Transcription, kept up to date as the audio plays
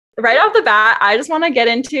Right off the bat, I just want to get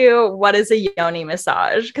into what is a Yoni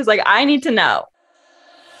massage because I need to know.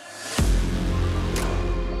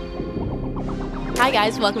 Hi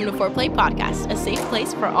guys, welcome to Foreplay Podcast, a safe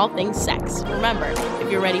place for all things sex. Remember,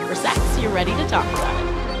 if you're ready for sex, you're ready to talk about it.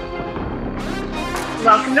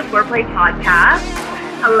 Welcome to Foreplay Podcast.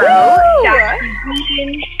 Hello, Shaft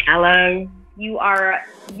Uddin. Hello. You are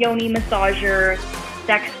Yoni massager,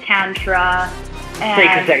 sex tantra, and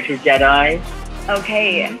sacred sexual Jedi.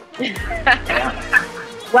 Okay.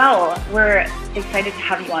 Well, we're excited to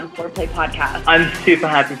have you on Foreplay Podcast. I'm super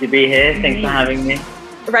happy to be here. Thanks for having me.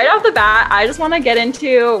 Right off the bat, I just want to get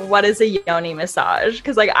into what is a Yoni massage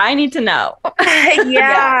because I need to know.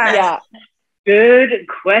 Yeah. Good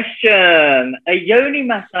question. A Yoni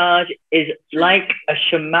massage is like a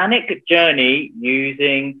shamanic journey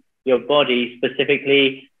using your body,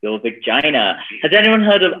 specifically your vagina. Has anyone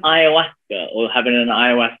heard of ayahuasca or having an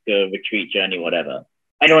ayahuasca retreat journey, whatever?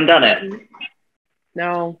 Anyone done it?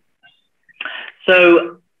 No.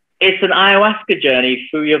 So it's an ayahuasca journey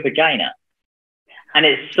through your vagina. And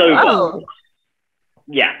it's so good.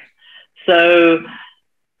 Yeah. So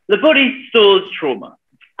the body stores trauma.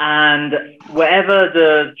 And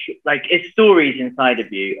wherever it's stories inside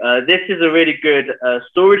of you. This is a really good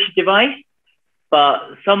storage device,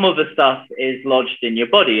 but some of the stuff is lodged in your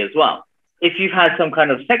body as well. If you've had some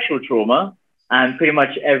kind of sexual trauma, and pretty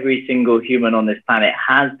much every single human on this planet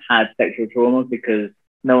has had sexual trauma because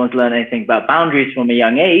no one's learned anything about boundaries from a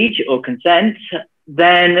young age or consent,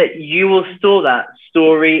 then you will store that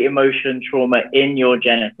story, emotion, trauma in your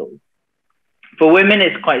genitals. For women,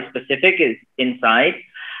 it's quite specific, it's inside.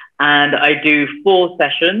 And I do 4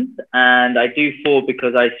 sessions, and I do 4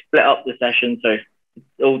 because I split up the session so it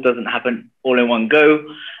all doesn't happen all in one go,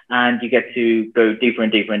 and you get to go deeper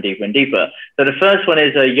and deeper and deeper and deeper. So the first one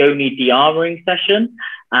is a Yoni de-armoring session,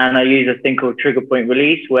 and I use a thing called trigger point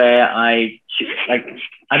release where I'm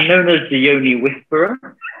known as the Yoni whisperer.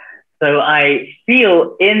 So I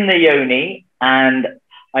feel in the Yoni and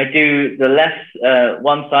I do the left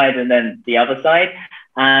one side and then the other side.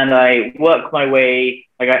 And I work my way,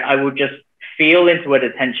 I will just feel into where the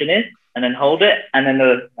tension is and then hold it. And then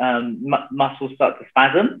the muscles start to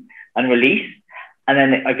spasm and release. And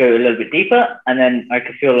then I go a little bit deeper and then I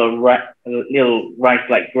can feel a little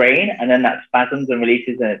rice-like grain. And then that spasms and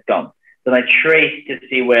releases and it's gone. Then I trace to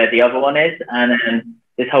see where the other one is. And then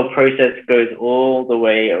this whole process goes all the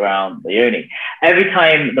way around the Yoni. Every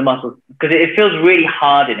time the muscles, because it feels really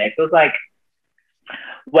hard in it. It feels like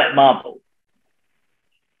wet marble.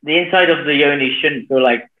 The inside of the Yoni shouldn't feel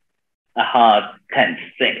like a hard, tense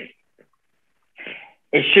thing.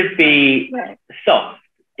 It should be soft.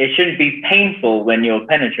 It shouldn't be painful when you're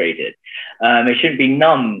penetrated. It shouldn't be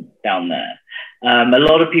numb down there. A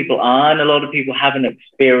lot of people are, and a lot of people haven't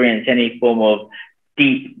experienced any form of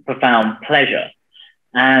deep, profound pleasure.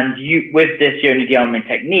 And with this Yoni de-armoring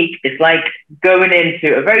technique, it's like going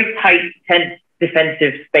into a very tight, tense,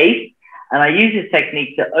 defensive space. And I use this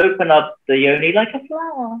technique to open up the Yoni like a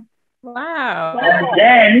flower. Wow. And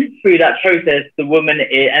then through that process,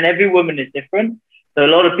 and every woman is different. So a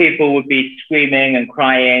lot of people would be screaming and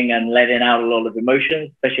crying and letting out a lot of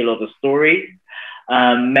emotions, especially a lot of stories,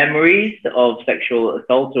 memories of sexual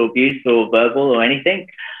assault or abuse or verbal or anything.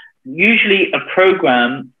 Usually a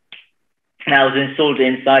program that was installed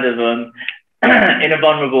inside of them in a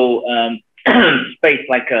vulnerable space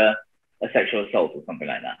like a sexual assault or something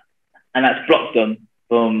like that. And that's blocked them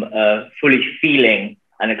from fully feeling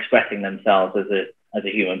and expressing themselves as a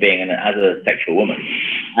human being and as a sexual woman.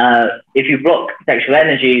 If you block sexual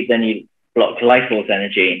energy, then you block life force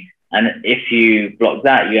energy. And if you block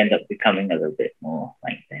that, you end up becoming a little bit more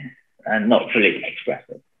like this and not fully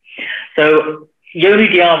expressive. So Yoni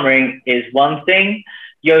de-armoring is one thing.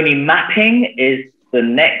 Yoni mapping is the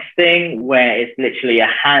next thing, where it's literally a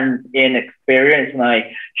hands-in experience, and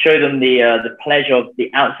I show them the pleasure of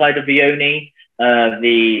the outside of the Yoni,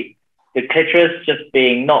 the clitoris just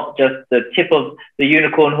being not just the tip of the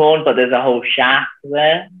unicorn horn, but there's a whole shaft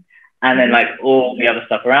there, and then like all the other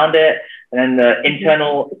stuff around it, and then the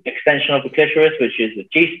internal extension of the clitoris, which is the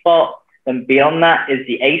G spot, and beyond that is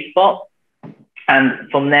the A spot,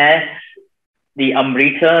 and from there, the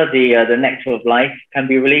Amrita, the nectar of life, can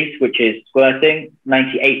be released, which is squirting.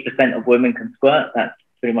 98% of women can squirt. That's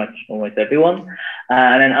pretty much almost everyone.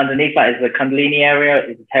 And then underneath that is the Kundalini area,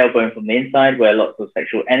 is the tailbone from the inside, where lots of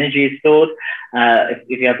sexual energy is stored.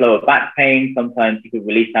 If you have lower back pain, sometimes you can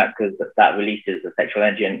release that because that releases the sexual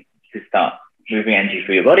energy and you start moving energy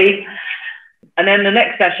through your body. And then the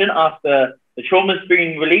next session, after the trauma's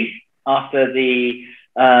been released, after the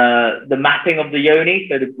the mapping of the yoni,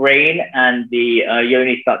 so the brain and the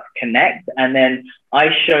yoni start to connect. And then I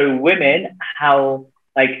show women how,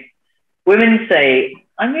 like, women say,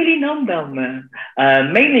 I'm really numb down there,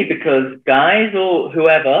 mainly because guys or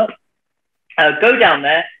whoever go down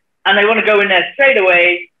there and they want to go in there straight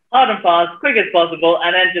away, hard and fast, quick as possible,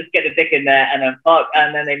 and then just get the dick in there and then fuck,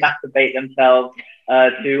 and then they masturbate themselves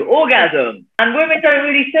to orgasm. And women don't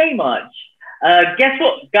really say much. Guess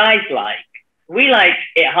what guys like? We like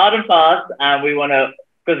it hard and fast, and we want to,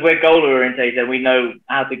 because we're goal orientated, we know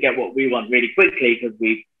how to get what we want really quickly because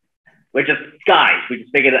we're just guys. We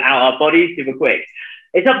just figured out our bodies super quick.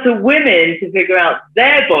 It's up to women to figure out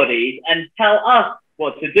their bodies and tell us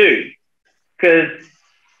what to do, because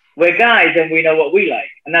we're guys and we know what we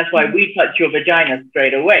like. And that's why we touch your vagina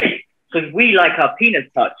straight away, because we like our penis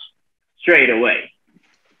touched straight away.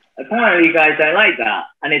 Apparently you guys don't like that.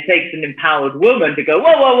 And it takes an empowered woman to go,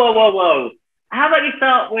 whoa, whoa, whoa, whoa, whoa. How about you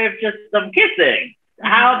start with just some kissing?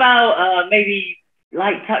 How about maybe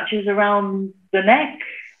light touches around the neck?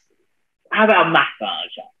 How about a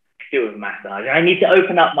massage? Do a massage. I need to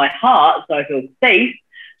open up my heart so I feel safe,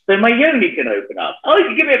 so my yoni can open up. Oh, you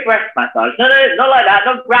can give me a breast massage. No, not like that.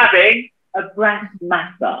 Not grabbing. A breast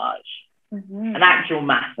massage. An actual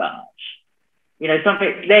massage. You know,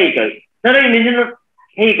 something. There you go. No.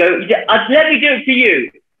 Here you go. Let me do it to you.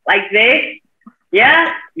 Like this.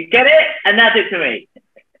 Yeah? You get it? And that's it to me.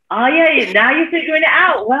 Oh, yeah. Now you're figuring it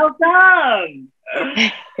out. Well done.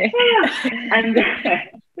 And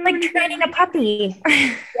like training a puppy.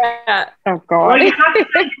 Yeah. Oh God. Well, you have to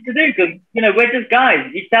tell us what to do, because we're just guys.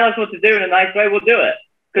 You tell us what to do in a nice way, we'll do it.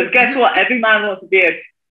 Because guess what? Every man wants to be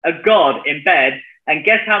a god in bed, and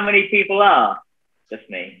guess how many people are? Just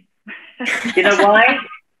me. You know why?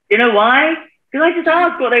 Because I just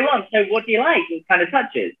ask what they want. So what do you like? What kind of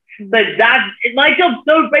touches? So my job's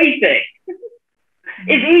so basic.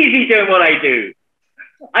 It's easy doing what I do.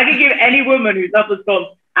 I can give any woman who suffers from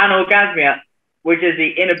anorgasmia, which is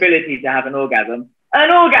the inability to have an orgasm.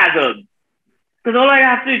 Because all I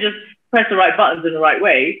have to do is just press the right buttons in the right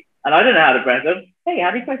way, and I don't know how to press them. Hey,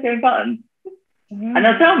 how do you press your own buttons? And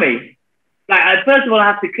they'll tell me. Like, first of all, I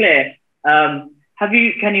have to clear,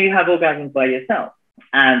 can you have orgasms by yourself?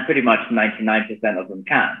 And pretty much 99% of them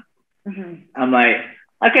can. I'm like,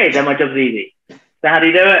 okay, then my job's easy. So how do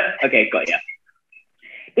you do it? Okay, got you.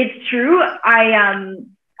 It's true. I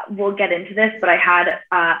will get into this, but I had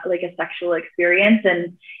like a sexual experience,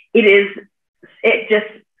 and it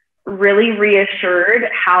just really reassured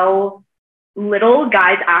how little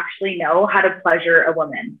guys actually know how to pleasure a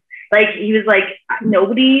woman. Like, he was like,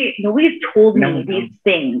 nobody's told me these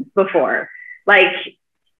things before. Like,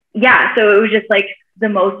 yeah, so it was just like the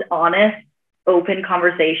most honest, open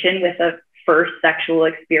conversation with a first sexual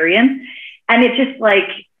experience. And it just like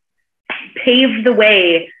paved the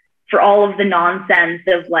way for all of the nonsense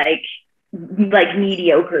of like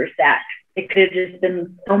mediocre sex. It could have just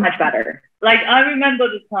been so much better. Like, I remember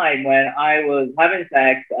the time when I was having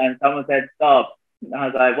sex and someone said, stop. And I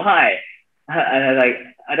was like, why? And I was like,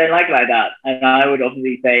 I don't like it like that. And I would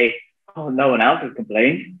obviously say, oh, no one else has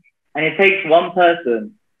complained. And it takes one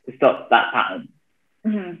person to stop that pattern.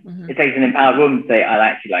 It takes an empowered woman to say, I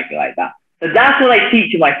actually like it like that. So that's what I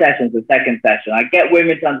teach in my sessions, the second session. I get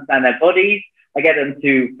women to understand their bodies. I get them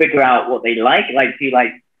to figure out what they like. Like, do you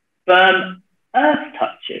like firm earth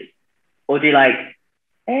touches? Or do you like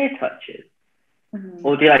air touches?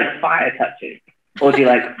 Or do you like fire touches? Or do you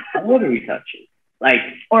like watery touches? Like,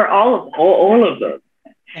 or all of them. Or all of them.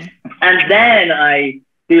 And then I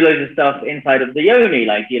do loads of stuff inside of the yoni.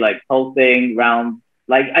 Like, do you like pulsing, round?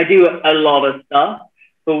 Like, I do a lot of stuff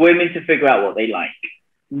for women to figure out what they like.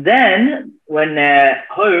 Then when they're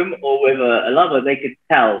home or with a lover, they could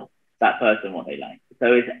tell that person what they like.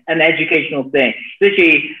 So it's an educational thing.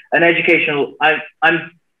 Literally an educational,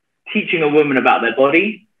 I'm teaching a woman about their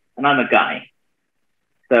body, and I'm a guy.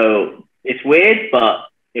 So it's weird, but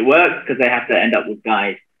it works because they have to end up with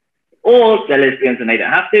guys. Or they're lesbians and they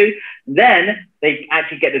don't have to. Then they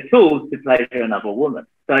actually get the tools to pleasure another woman.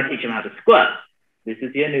 So I teach them how to squirt. This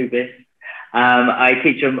is the Anubis. I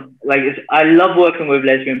teach them, I love working with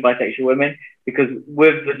lesbian, bisexual women, because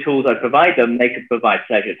with the tools I provide them, they could provide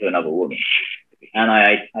pleasure to another woman. And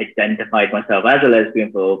I identified myself as a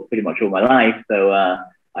lesbian for pretty much all my life. So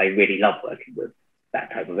I really love working with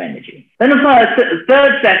that type of energy. Then the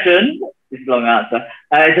third session, this is a long answer,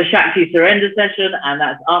 it's a Shakti surrender session. And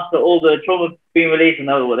that's after all the trauma being released and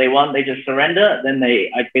know what they want, they just surrender. Then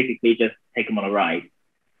I basically just take them on a ride.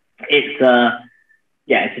 It's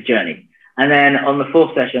a journey. And then on the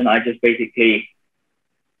fourth session, I've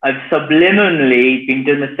subliminally been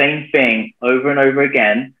doing the same thing over and over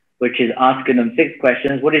again which is asking them 6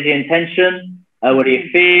 questions. What is your intention? What are your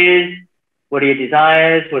fears? What are your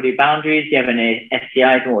desires? What are your boundaries? Do you have any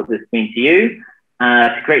STIs and what does this mean to you?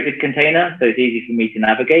 To create this container, so it's easy for me to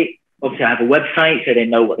navigate. Obviously, I have a website so they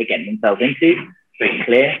know what they're getting themselves into. It's very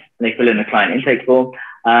clear. And they fill in the client intake form.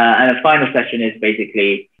 And the final session is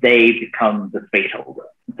basically they become the space holder.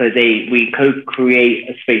 So we co-create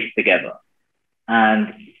a space together.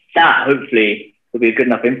 And that hopefully will be a good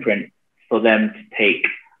enough imprint for them to take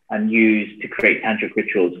and use to create tantric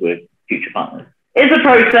rituals with future partners. It's a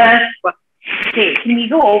process. Okay, can we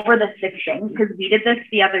go over the 6 things? Because we did this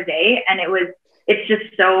the other day and it's just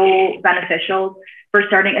so beneficial for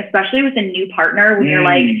starting, especially with a new partner when you're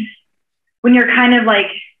like, when you're kind of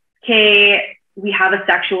like, okay, we have a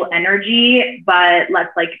sexual energy, but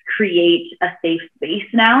let's like create a safe space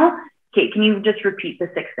now. Okay, can you just repeat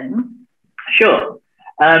the 6 things? Sure.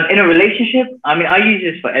 In a relationship, I mean, I use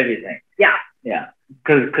this for everything. Yeah. Yeah.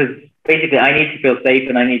 Because basically I need to feel safe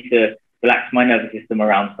and I need to relax my nervous system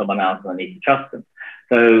around someone else and I need to trust them.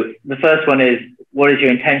 So the first one is, what is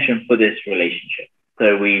your intention for this relationship?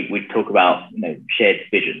 So we talk about, shared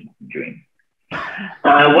visions and dreams.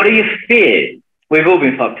 What are your fears? We've all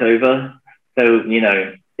been fucked over. So,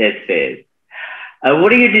 there's fears.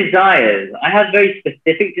 What are your desires? I have very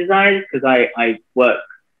specific desires because I work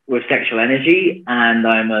with sexual energy and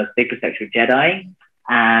I'm a sacred sexual Jedi.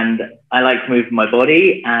 And I like to move my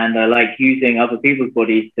body and I like using other people's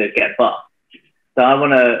bodies to get buff. So I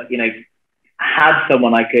want to, have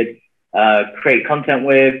someone I could create content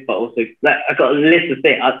with, but also I've got a list of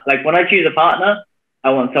things. Like when I choose a partner,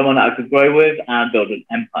 I want someone that I could grow with and build an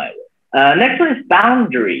empire with. Next one is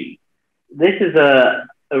boundaries. This is a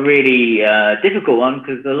really difficult one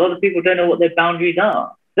because a lot of people don't know what their boundaries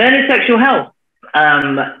are. Then it's sexual health.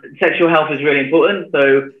 Sexual health is really important.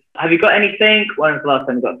 So have you got anything? When was the last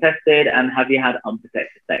time you got tested? And have you had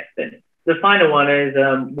unprotected sex then? The final one is,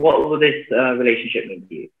 what will this relationship mean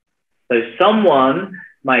to you? So someone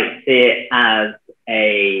might see it as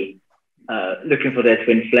a looking for their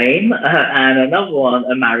twin flame, and another one,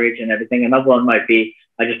 a marriage and everything. Another one might be,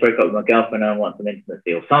 I just broke up with my girlfriend and I want some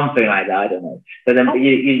intimacy or something like that. I don't know. So then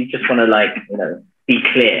you just want to be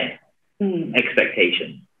clear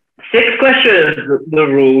expectations. 6 questions, the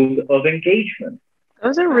rules of engagement.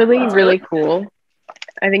 Those are really, really cool.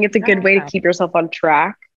 I think it's a good way to keep yourself on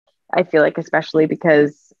track. I feel like, especially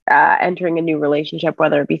because entering a new relationship,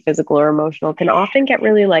 whether it be physical or emotional, can often get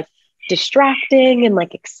really distracting and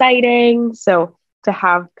exciting. So to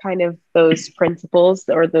have kind of those principles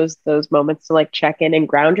or those moments to check in and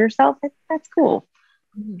ground yourself, that's cool.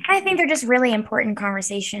 I think they're just really important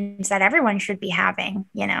conversations that everyone should be having,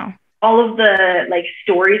 All of the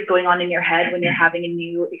stories going on in your head when you're having a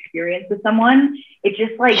new experience with someone, it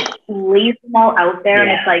just lays them all out there.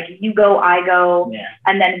 Yeah. And it's you go, I go,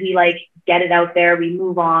 and then we get it out there, we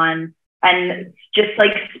move on. And just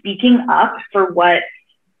speaking up for what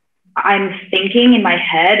I'm thinking in my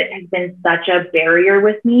head has been such a barrier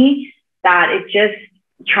with me that it's just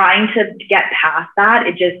trying to get past that.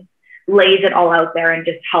 It just lays it all out there and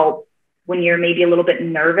just helps when you're maybe a little bit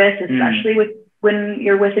nervous, especially when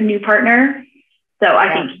you're with a new partner. So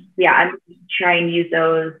I think, I'm trying to use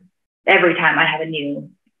those every time I have a new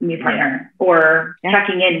partner or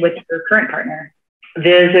checking in with your current partner.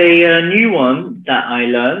 There's a new one that I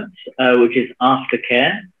learned, which is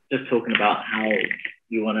aftercare, just talking about how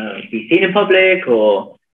you want to be seen in public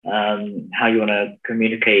or how you want to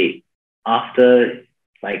communicate after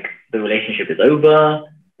the relationship is over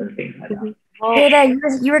and things like that.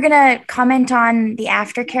 Jada, you were going to comment on the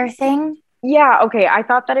aftercare thing? Yeah, okay. I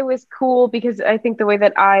thought that it was cool because I think the way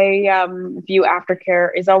that I view aftercare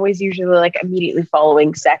is always usually immediately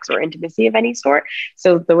following sex or intimacy of any sort.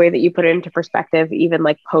 So the way that you put it into perspective, even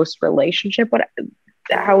post-relationship,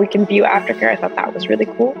 how we can view aftercare, I thought that was really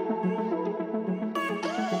cool.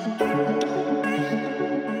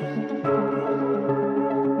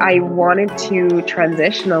 I wanted to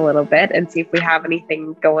transition a little bit and see if we have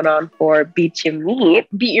anything going on for Beat Your Meat.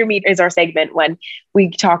 Beat Your Meat is our segment when we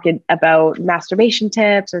talk about masturbation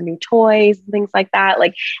tips or new toys and things like that.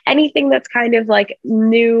 Anything that's kind of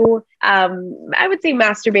new, I would say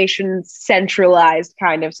masturbation centralized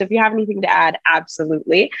kind of. So if you have anything to add,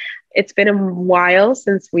 absolutely. It's been a while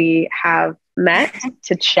since we have met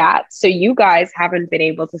to chat. So you guys haven't been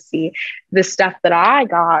able to see the stuff that I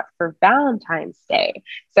got for Valentine's Day.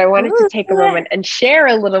 So I wanted to take a moment and share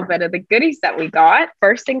a little bit of the goodies that we got.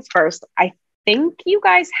 First things first, I think you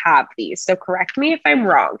guys have these. So correct me if I'm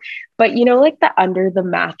wrong, but the under the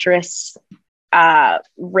mattress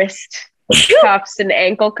wrist cuffs and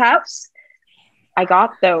ankle cuffs. I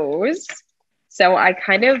got those. So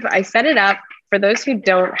I set it up for those who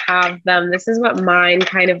don't have them, this is what mine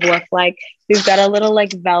kind of look like. We've got a little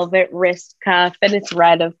like velvet wrist cuff, and it's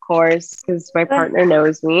red, of course, because my partner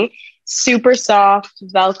knows me. Super soft,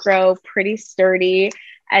 Velcro, pretty sturdy.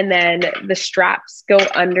 And then the straps go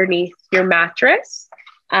underneath your mattress.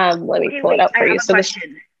 Let me pull it up for you. So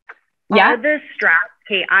are the straps,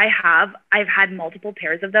 okay, I've had multiple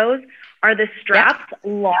pairs of those. Are the straps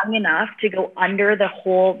long enough to go under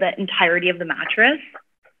the entirety of the mattress?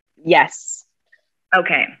 Yes.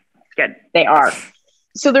 Okay, good. They are.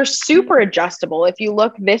 So they're super adjustable. If you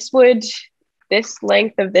look, this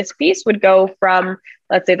length of this piece would go from,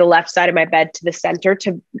 let's say, the left side of my bed to the center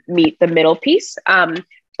to meet the middle piece.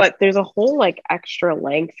 But there's a whole like extra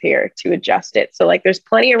length here to adjust it. So like there's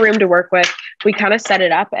plenty of room to work with. We kind of set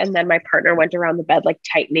it up, and then my partner went around the bed, like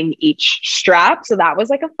tightening each strap. So that was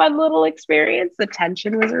like a fun little experience. The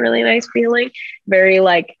tension was a really nice feeling. Very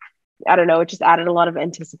like, I don't know, it just added a lot of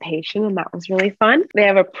anticipation, and that was really fun. They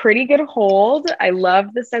have a pretty good hold. I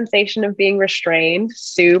love the sensation of being restrained.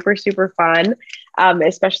 Super, super fun.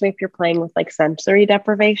 Especially if you're playing with like sensory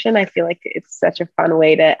deprivation. I feel like it's such a fun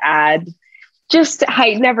way to just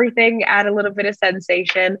heighten everything, add a little bit of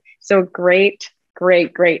sensation. So great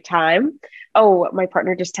time. Oh, my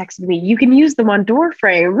partner just texted me, you can use them on door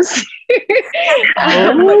frames.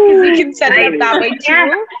 Because you can set it up that way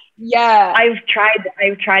too. Yeah. I've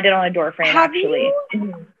tried it on a door frame. Actually,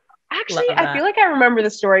 I feel like I remember the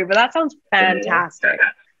story, but that sounds fantastic.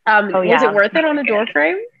 Was it worth it on a door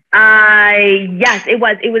frame? Yes, it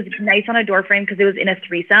was. It was nice on a door frame because it was in a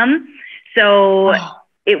threesome. So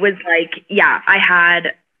it was like, I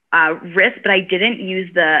had wrist, but I didn't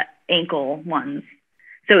use the ankle ones.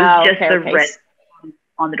 So it was just the wrist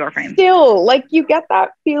on the door frame. Still, like you get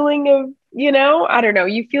that feeling of, I don't know,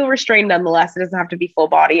 you feel restrained nonetheless. It doesn't have to be full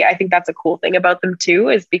body. I think that's a cool thing about them too,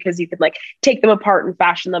 is because you can like take them apart and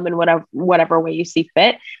fashion them in whatever way you see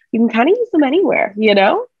fit. You can kind of use them anywhere,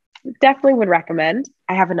 Definitely would recommend.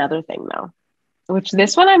 I have another thing though, which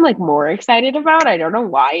this one I'm like more excited about. I don't know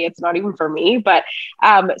why. It's not even for me, but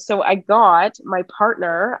so I got my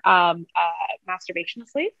partner a masturbation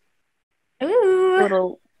sleeve. Ooh.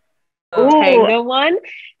 Little tango one.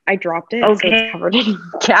 I dropped it. Okay. So it's covered in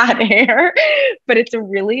cat hair, but it's a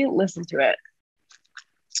really, listen to it.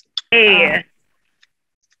 Hey.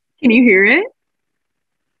 Can you hear it?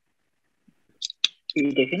 Are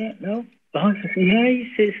you digging it? No? Oh, yeah,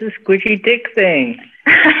 it's a squishy dick thing.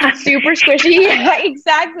 Super squishy. Yeah,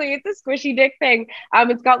 exactly. It's a squishy dick thing.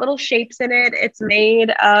 It's got little shapes in it. It's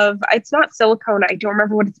made of, it's not silicone. I don't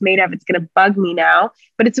remember what it's made of. It's going to bug me now,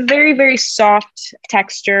 but it's a very, very soft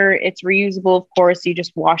texture. It's reusable, of course. You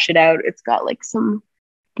just wash it out. It's got like some,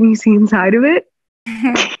 can you see inside of it?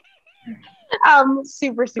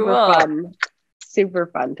 Super cool. Fun. Super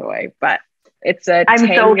fun toy, but it's a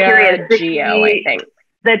Tanga so curious. Geo, I think.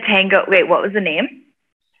 The Tango, wait, what was the name?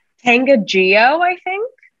 Tanga Geo, I think.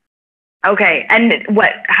 Okay, and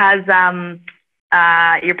what has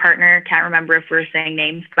your partner, can't remember if we're saying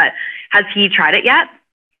names, but has he tried it yet?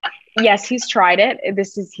 Yes, he's tried it.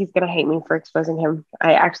 He's gonna hate me for exposing him.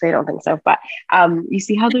 I don't think so, but you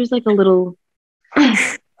see how there's like a little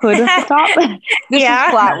hood at the top? This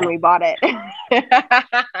is flat when we bought it.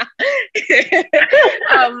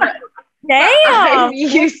 Damn. I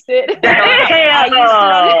used it.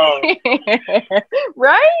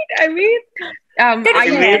 Right? I mean, I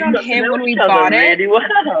used it on him when we bought it.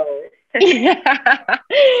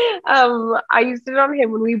 I used it on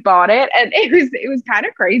him when we bought it, and it was kind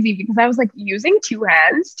of crazy because I was like using two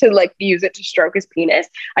hands to like use it to stroke his penis.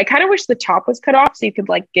 I kind of wish the top was cut off so you could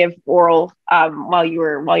like give oral while you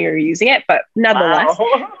were using it, but nonetheless,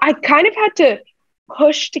 I kind of had to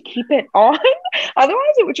push to keep it on,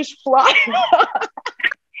 otherwise it would just fly off.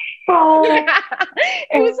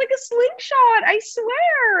 It was like a slingshot, I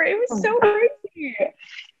swear. It was so crazy,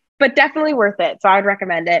 but definitely worth it. So I'd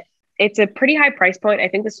recommend it. It's a pretty high price point. I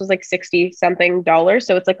think this was like $60 something,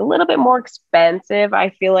 so it's like a little bit more expensive,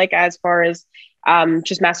 I feel like, as far as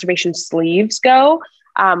just masturbation sleeves go,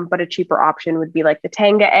 but a cheaper option would be like the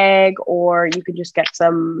Tanga egg, or you could just get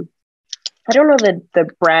some, I don't know the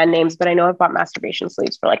brand names, but I know I've bought masturbation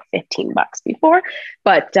sleeves for like $15 before,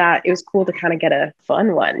 but it was cool to kind of get a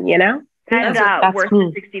fun one, And that's worth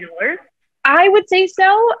 $60? I would say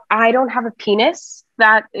so. I don't have a penis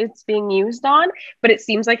that it's being used on, but it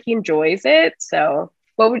seems like he enjoys it. So,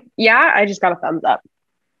 I just got a thumbs up.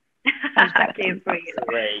 Worth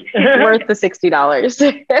the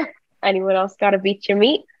 $60. Anyone else got to beat your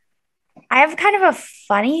meat? I have kind of a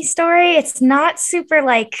funny story. It's not super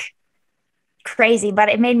like crazy, but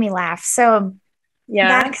it made me laugh. So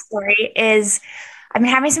backstory is I've been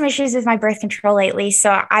having some issues with my birth control lately.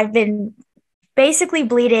 So I've been basically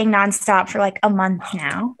bleeding nonstop for like a month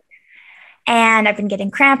now. And I've been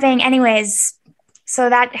getting cramping. Anyways, so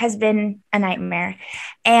that has been a nightmare.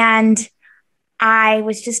 And I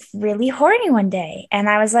was just really horny one day. And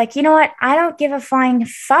I was like, you know what? I don't give a flying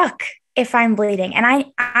fuck if I'm bleeding. And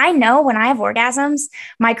I know when I have orgasms,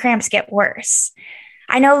 my cramps get worse.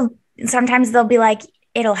 I know sometimes they'll be like,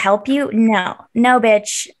 it'll help you. No,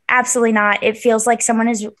 bitch. Absolutely not. It feels like someone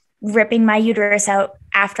is ripping my uterus out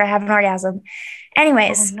after I have an orgasm.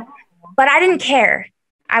 Anyways, but I didn't care.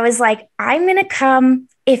 I was like, I'm going to come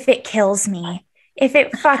if it kills me, if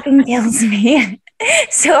it fucking kills me.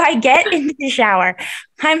 So I get into the shower.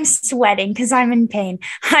 I'm sweating because I'm in pain.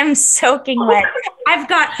 I'm soaking wet. I've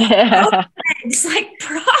got legs like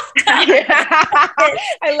propped up.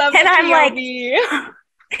 I love and I'm POV. like,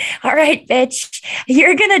 all right, bitch,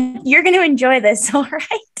 you're gonna enjoy this, all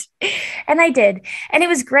right? And I did, and it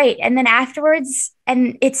was great. And then afterwards,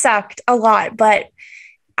 and it sucked a lot, but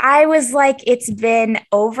I was like, it's been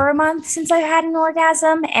over a month since I've had an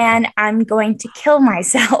orgasm and I'm going to kill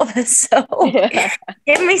myself. So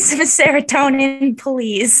give me some serotonin,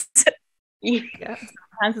 please. Yeah.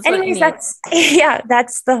 Anyways, that's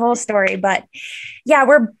the whole story. But yeah,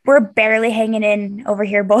 we're barely hanging in over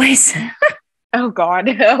here, boys. Oh God.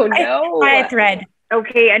 Oh no. By a thread.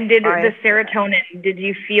 Okay, and did the serotonin, did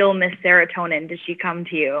you feel Miss Serotonin? Did she come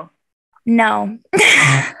to you? No.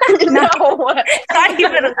 No. Not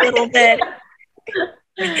even a little bit.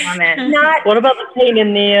 Not. What about the pain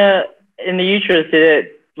in the uterus?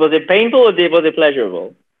 Was it painful or was it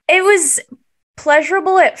pleasurable? It was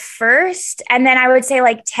pleasurable at first, and then I would say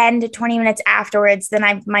like 10 to 20 minutes afterwards,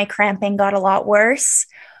 then my cramping got a lot worse.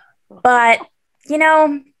 But you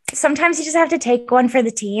know, sometimes you just have to take one for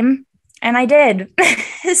the team, and I did.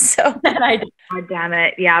 God damn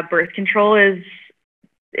it. Yeah, birth control is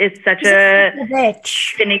such a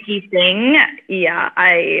bitch. finicky thing. Yeah,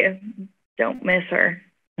 I don't miss her.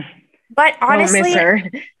 But honestly,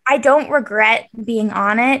 I don't regret being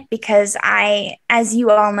on it because I, as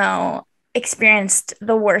you all know, experienced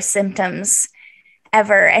the worst symptoms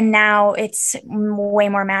ever. And now it's way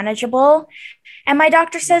more manageable. And my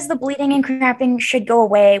doctor says the bleeding and cramping should go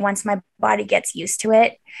away once my body gets used to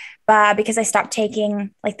it. Because I stopped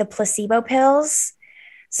taking like the placebo pills.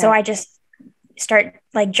 So I just start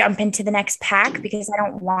like jump into the next pack because I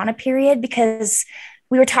don't want a period, because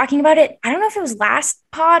we were talking about it. I don't know if it was last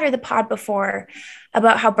pod or the pod before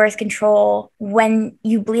about how birth control, when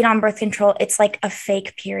you bleed on birth control, it's like a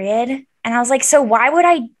fake period. And I was like, so why would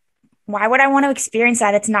I want to experience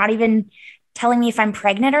that? It's not even telling me if I'm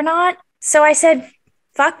pregnant or not. So I said,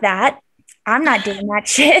 fuck that. I'm not doing that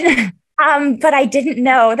shit. But I didn't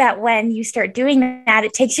know that when you start doing that,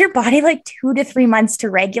 it takes your body like 2 to 3 months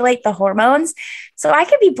to regulate the hormones. So I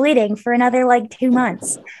could be bleeding for another like 2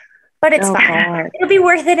 months, but it's fine. God. It'll be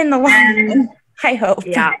worth it in the long run, I hope.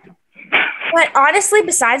 Yeah. But honestly,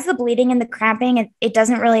 besides the bleeding and the cramping, it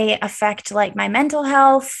doesn't really affect like my mental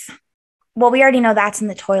health. Well, we already know that's in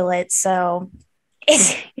the toilet, so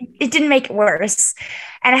it didn't make it worse.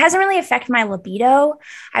 And it hasn't really affected my libido.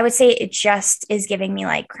 I would say it just is giving me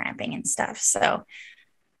like cramping and stuff. So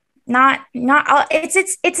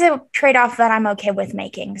it's a trade-off that I'm okay with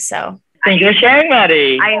making. So thank you for sharing,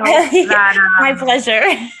 Maddie. I hope that my pleasure.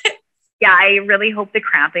 Yeah, I really hope the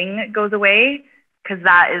cramping goes away, because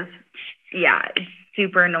that is, it's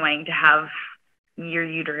super annoying to have your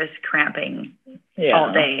uterus cramping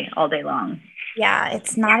all day long. Yeah,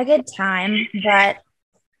 it's not a good time, but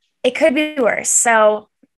it could be worse. So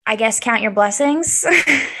I guess count your blessings.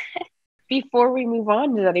 Before we move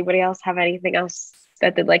on, does anybody else have anything else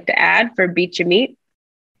that they'd like to add for Beat Your Meat?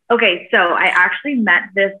 Okay, so I actually met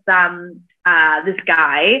this this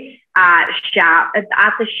guy at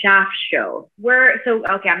the Shaft show.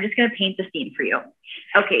 I'm just gonna paint the scene for you.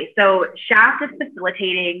 Okay, so Shaft is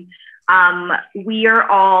facilitating. We are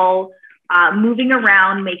all moving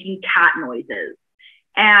around making cat noises.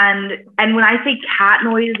 And when I say cat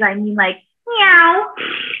noises, I mean like meow.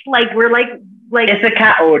 Like we're like it's a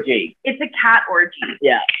cat orgy. It's a cat orgy.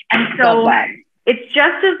 Yeah. And so it's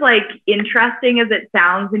just as like interesting as it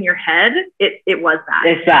sounds in your head. It was that.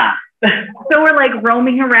 It's that. So we're like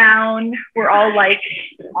roaming around. We're all like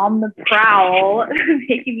on the prowl,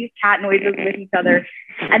 making these cat noises with each other.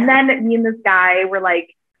 And then me and this guy were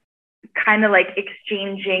like kind of like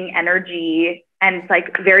exchanging energy, and it's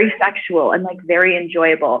like very sexual and like very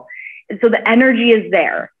enjoyable. And so the energy is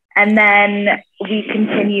there. And then we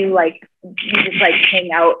continue, like, we just like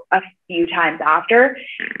hang out a few times after.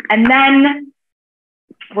 And then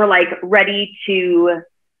we're like ready to,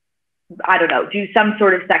 I don't know, do some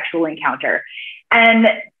sort of sexual encounter. And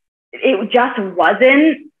it just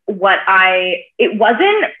wasn't it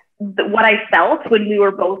wasn't what I felt when we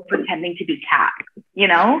were both pretending to be cats, you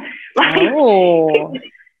know? Like, Oh.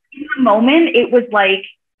 in the moment, it was like,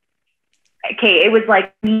 okay, it was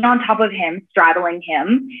like me on top of him, straddling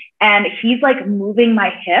him, and he's like moving my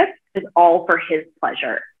hips is all for his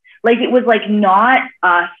pleasure. Like, it was like not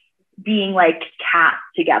us being like cats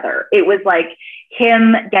together. It was like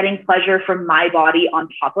him getting pleasure from my body on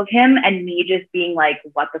top of him and me just being like,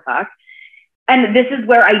 what the fuck? And this is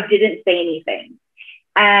where I didn't say anything.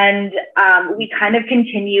 And we kind of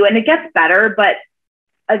continue and it gets better, but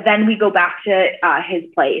then we go back to his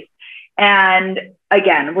place. And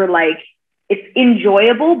again, we're like, it's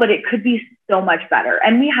enjoyable, but it could be so much better.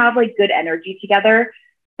 And we have like good energy together.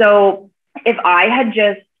 So if I had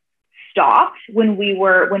just stopped when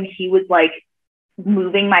he was like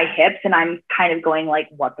moving my hips and I'm kind of going like,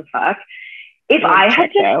 what the fuck? If I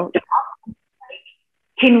had just stopped, like,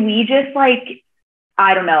 can we just like,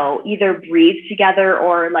 I don't know, either breathe together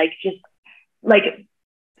or like just like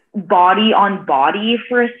body on body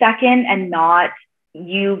for a second and not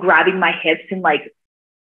you grabbing my hips and like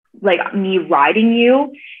me riding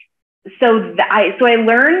you. So I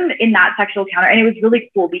learned in that sexual encounter, and it was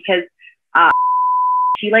really cool because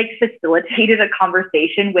she like facilitated a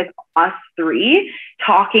conversation with us three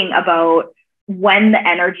talking about when the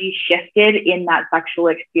energy shifted in that sexual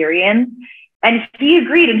experience. And he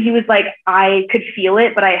agreed, and he was like, I could feel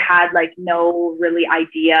it, but I had like no really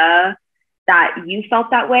idea that you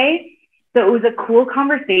felt that way. So it was a cool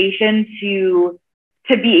conversation to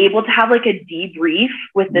be able to have like a debrief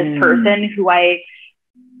with this person who I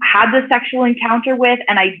had the sexual encounter with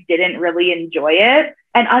and I didn't really enjoy it.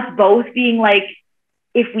 And us both being like,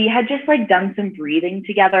 if we had just like done some breathing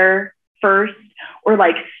together first, or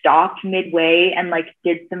like stopped midway and like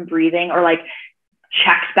did some breathing, or like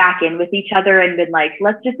checked back in with each other and been like,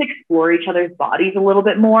 let's just explore each other's bodies a little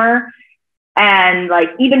bit more, and like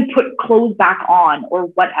even put clothes back on or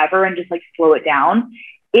whatever and just like slow it down,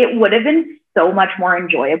 it would have been so much more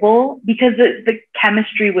enjoyable because the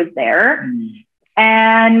chemistry was there.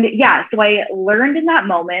 And yeah, so I learned in that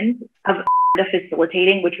moment of the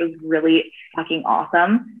facilitating, which was really fucking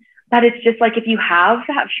awesome, that it's just like, if you have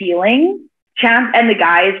that feeling, and the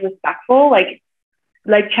guy is respectful, like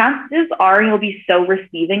chances are he'll be so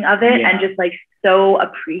receiving of it and just like so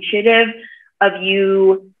appreciative of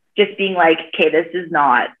you just being like, okay, this is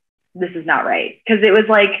not right. Because it was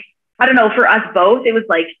like, I don't know, for us both, it was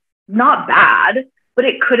like not bad, but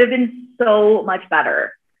it could have been so much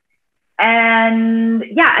better. And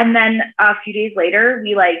yeah, and then a few days later,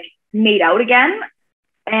 we like made out again,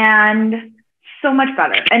 and so much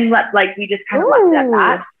better. And we just kind of left it at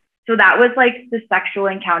that. So that was like the sexual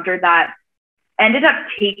encounter that ended up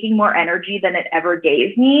taking more energy than it ever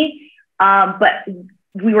gave me. But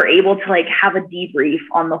we were able to like have a debrief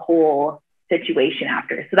on the whole situation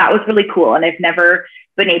after. So that was really cool. And I've never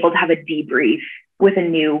been able to have a debrief with a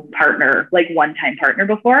new partner, like one-time partner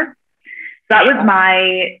before. So that was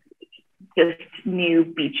my just new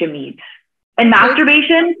beach and meet. And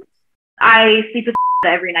masturbation, I sleep with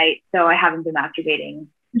every night, so I haven't been masturbating.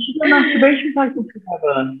 We should do a masturbation cycle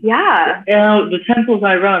together. Yeah. You know, the temples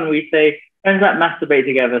I run, we say, friends that masturbate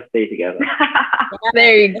together, stay together.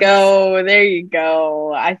 There you go. There you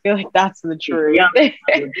go. I feel like that's the truth. Yeah. Like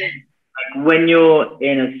when you're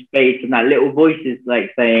in a space and that little voice is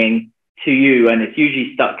like saying to you, and it's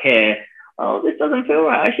usually stuck here, oh, this doesn't feel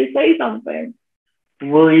right, I should say something.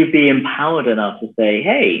 Will you be empowered enough to say,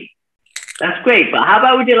 hey, that's great, but how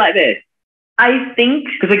about we do like this? I think,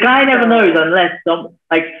 because a guy never knows unless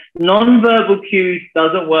non-verbal cues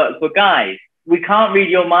doesn't work for guys. We can't read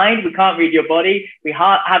your mind. We can't read your body. We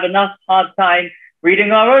have enough hard time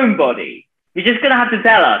reading our own body. You're just going to have to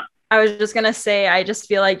tell us. I was just going to say, I just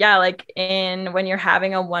feel like, yeah, like when you're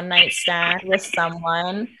having a one night stand with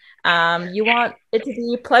someone, you want it to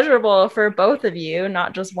be pleasurable for both of you,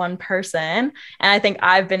 not just one person. And I think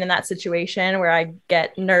I've been in that situation where I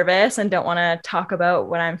get nervous and don't want to talk about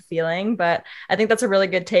what I'm feeling. But I think that's a really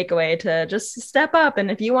good takeaway, to just step up. And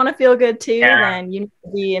if you want to feel good too, then you need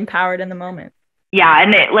to be empowered in the moment. Yeah.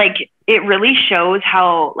 And it really shows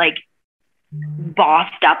how like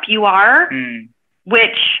bossed up you are,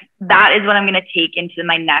 which that is what I'm going to take into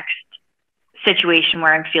my next situation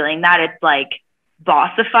where I'm feeling that. It's like,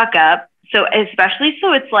 boss the fuck up. So especially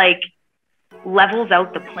so it's like levels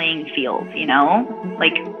out the playing field, you know?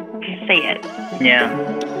 Like, just say it. Yeah.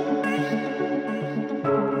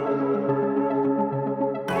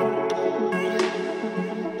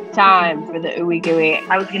 Time for the ooey gooey.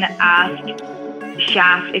 I was gonna ask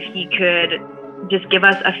Shaft if he could just give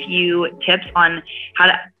us a few tips on how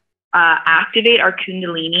to activate our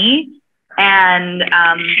Kundalini and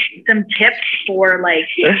some tips for like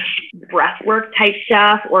breath work type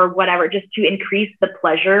stuff or whatever, just to increase the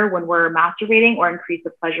pleasure when we're masturbating or increase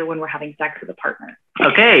the pleasure when we're having sex with a partner.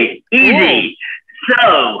 Okay, easy.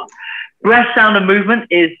 So breath, sound, and movement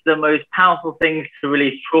is the most powerful things to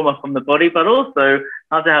release trauma from the body, but also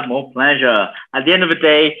how to have more pleasure. At the end of the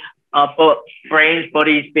day, our brains,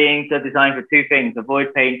 bodies, beings are designed for two things: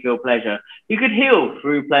 avoid pain, feel pleasure. You could heal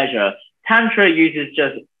through pleasure. Tantra uses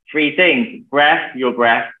just three things: breath, your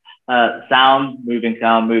breath, sound, moving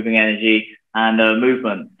energy, and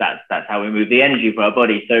movement. That's how we move the energy for our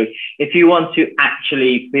body. So if you want to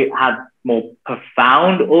actually have more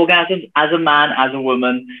profound orgasms as a man, as a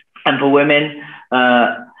woman, and for women,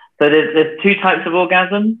 so there's two types of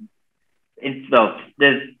orgasms.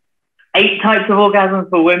 There's 8 types of orgasms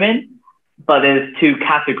for women, but there's 2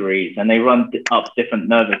 categories, and they run up different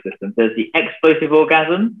nervous systems. There's the explosive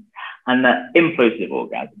orgasm and the implosive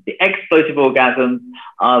orgasm. The explosive orgasms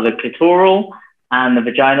are the clitoral and the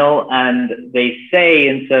vaginal, and they say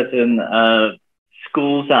in certain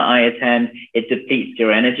schools that I attend, it depletes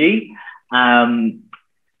your energy.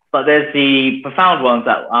 But there's the profound ones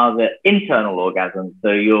that are the internal orgasms.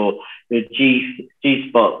 So your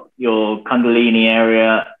G-spot, your Kundalini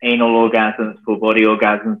area, anal orgasms, full body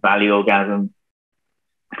orgasms, belly orgasms.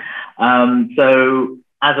 So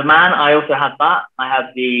as a man, I also have that. I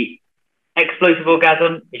have the explosive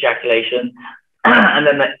orgasm, ejaculation, and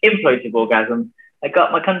then the implosive orgasm. I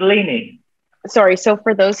got my Kundalini. Sorry. So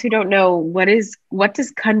for those who don't know, what does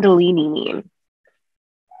Kundalini mean?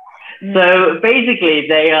 So basically,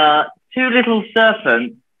 they are 2 little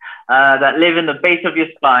serpents that live in the base of your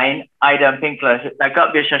spine, Ida and Pinkler, that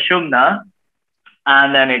got your Shashumna,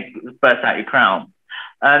 and then it bursts out your crown.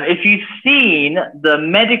 If you've seen the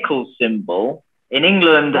medical symbol, in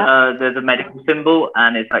England, there's a medical symbol,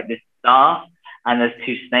 and it's like this star, and there's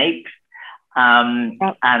 2 snakes, and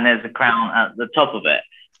there's a crown at the top of it.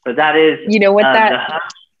 So that is... You know what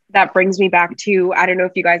that brings me back to, I don't know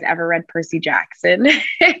if you guys ever read Percy Jackson,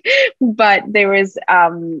 but there was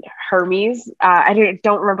Hermes. I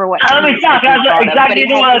don't remember what. Hermes, that's exactly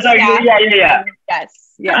the one. Yeah.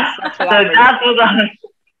 Yes. That's what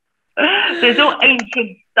so it's all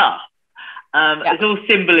ancient stuff. It's all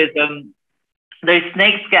symbolism. Those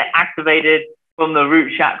snakes get activated from the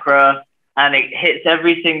root chakra, and it hits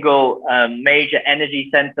every single major energy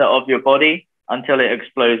center of your body until it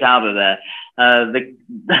explodes out of there.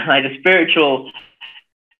 The spiritual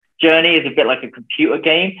journey is a bit like a computer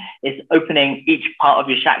game. It's opening each part of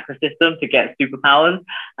your chakra system to get superpowers.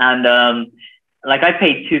 And like I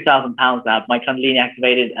paid £2,000 to have my Kundalini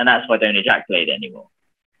activated, and that's why I don't ejaculate anymore.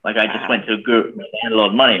 Like I just went to a guru, spent a lot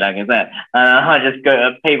of money, like I said. I just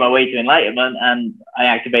paid my way to enlightenment, and I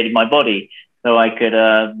activated my body so I could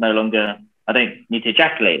I don't need to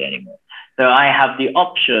ejaculate anymore. So I have the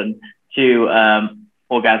option to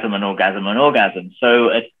orgasm. So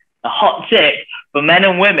a hot tip for men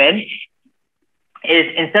and women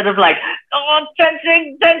is, instead of like, oh,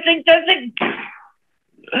 tensing, and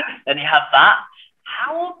you have that,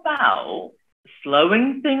 how about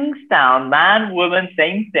slowing things down? Man, woman,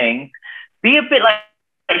 same thing. Be a bit like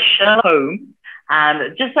Sherlock Holmes,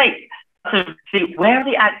 and just like to see where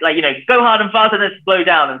the go hard and fast, and then slow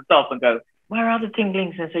down and stop and go, where are the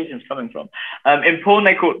tingling sensations coming from? In porn,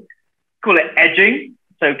 they call it edging.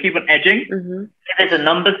 So keep on edging. Mm-hmm. There's a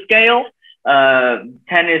number scale. 10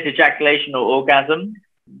 is ejaculation or orgasm.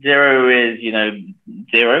 0 is,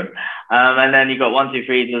 0. And then you got 1, 2,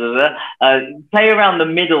 3, play around the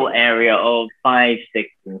middle area of 5, 6,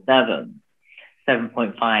 and 7.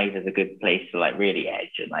 7.5 is a good place to like really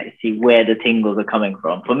edge and like see where the tingles are coming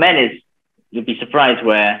from. For men, you'd be surprised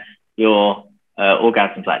where your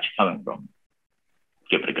orgasms are actually coming from.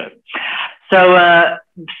 Give it a go. So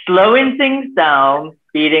slowing things down,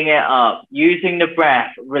 speeding it up, using the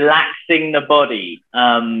breath, relaxing the body.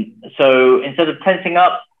 So instead of tensing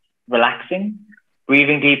up, relaxing,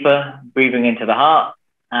 breathing deeper, breathing into the heart.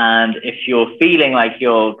 And if you're feeling like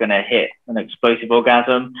you're going to hit an explosive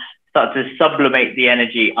orgasm, start to sublimate the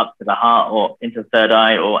energy up to the heart or into the third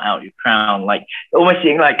eye or out your crown, like almost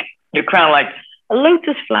seeing like your crown like a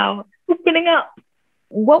lotus flower opening up.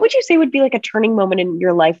 What would you say would be like a turning moment in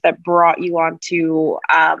your life that brought you onto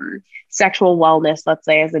sexual wellness, let's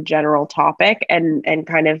say, as a general topic, and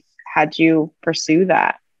kind of had you pursue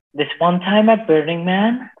that? This one time at Burning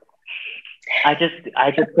Man, I just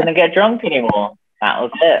couldn't get drunk anymore. That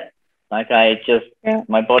was it. Like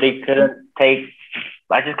my body couldn't take,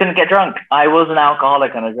 I just couldn't get drunk. I was an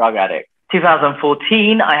alcoholic and a drug addict.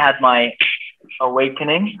 2014, I had my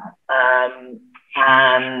awakening.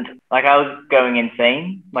 And like I was going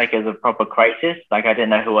insane, like as a proper crisis. Like I didn't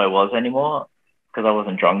know who I was anymore because I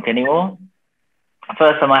wasn't drunk anymore.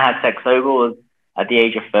 First time I had sex sober was at the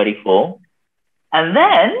age of 34. And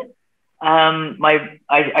then I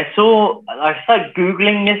started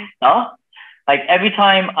Googling this stuff. Like every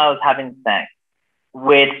time I was having sex,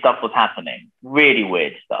 weird stuff was happening, really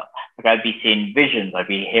weird stuff. Like I'd be seeing visions, I'd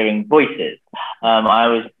be hearing voices. I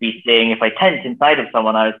would be seeing, if I tense inside of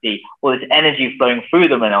someone, I would see all this energy flowing through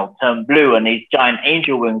them and it'll turn blue and these giant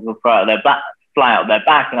angel wings will fly out their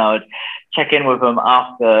back, and I would check in with them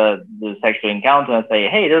after the sexual encounter and say,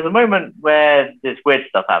 hey, there's a moment where this weird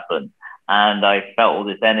stuff happened and I felt all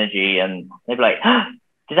this energy, and they'd be like,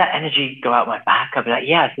 did that energy go out my back? I'd be like,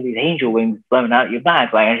 yeah, I saw these angel wings blowing out your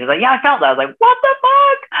back. Like, and she's like, yeah, I felt that. I was like, what the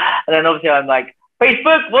fuck? And then obviously I'm like,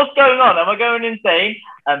 Facebook, what's going on? Am I going insane?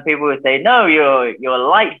 And people would say, no, your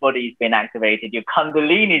light body's been activated, your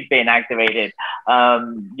kundalini's been activated,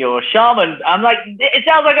 your shaman. I'm like, it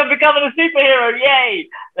sounds like I'm becoming a superhero, yay!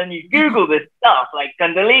 Then you Google this stuff like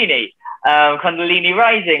Kundalini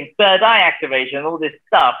rising, third eye activation, all this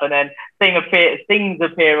stuff, and then things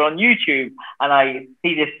appear on YouTube, and I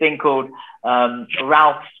see this thing called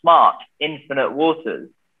Ralph Smart, Infinite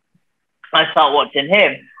Waters. I start watching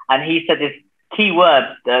him, and he said this key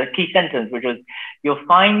word, key sentence, which was, you'll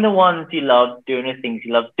find the ones you love doing the things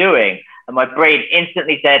you love doing. And my brain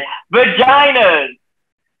instantly said, vaginas!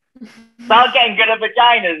 Start getting good at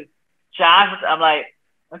vaginas, Shaft. I'm like,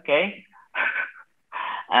 okay.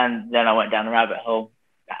 And then I went down a rabbit hole.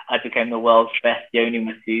 I became the world's best Yoni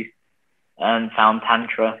masseuse and found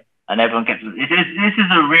tantra. And everyone kept, this is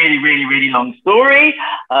a really, really, really long story.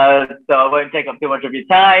 So I won't take up too much of your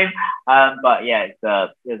time. But yeah, it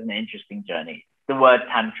was an interesting journey. The word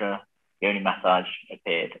tantra, Yoni massage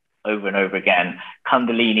appeared over and over again.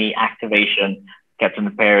 Kundalini activation kept on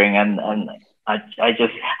appearing. And I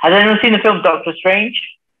just, has anyone seen the film Doctor Strange?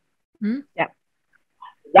 Yeah.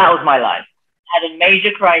 That was my life. I had a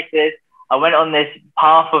major crisis. I went on this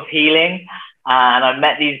path of healing. And I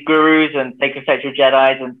met these gurus and sacred sexual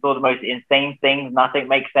Jedis and saw the most insane things. Nothing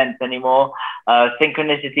makes sense anymore.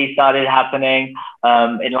 Synchronicity started happening.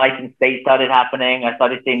 Enlightened state started happening. I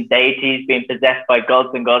started seeing deities being possessed by gods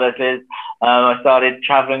and goddesses. I started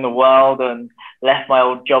traveling the world and left my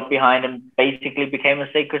old job behind and basically became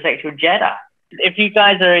a sacred sexual Jedi. If you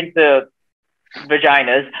guys are into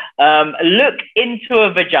vaginas, look into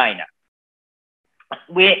a vagina.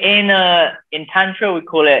 We're in Tantra, we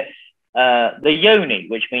call it the Yoni,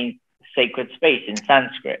 which means sacred space in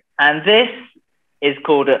Sanskrit. And this is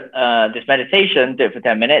called, this meditation, do it for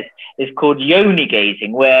 10 minutes, is called Yoni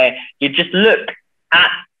gazing, where you just look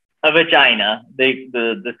at a vagina,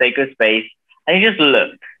 the sacred space, and you just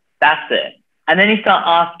look. That's it. And then you start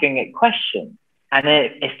asking it questions, and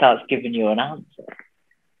it starts giving you an answer.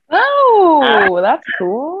 Oh, that's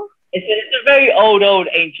cool. It's a very old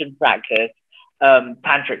ancient practice.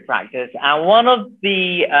 Tantric practice, and one of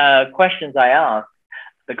the questions I asked,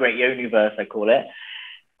 the Great Yoniverse I call it,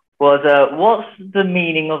 was what's the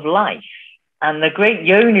meaning of life? And the Great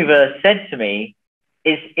Yoniverse said to me,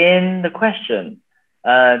 it's in the question.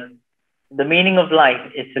 The meaning of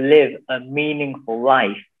life is to live a meaningful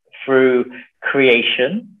life through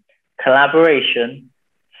creation, collaboration,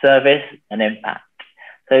 service, and impact.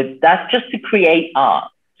 So that's just to create art,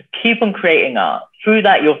 to keep on creating art. Through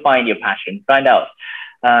that, you'll find your passion, find out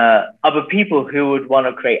other people who would want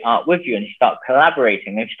to create art with you, and you start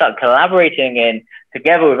collaborating. If you start collaborating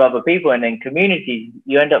together with other people and in communities,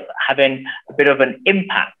 you end up having a bit of an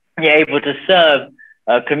impact. You're able to serve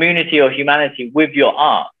a community or humanity with your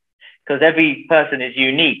art, because every person is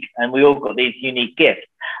unique and we all got these unique gifts.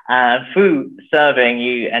 And through serving,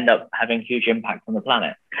 you end up having huge impact on the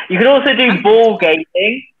planet. You can also do ball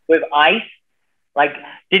gazing with ice. Like,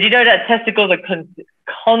 did you know that testicles are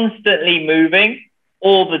constantly moving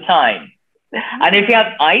all the time? And if you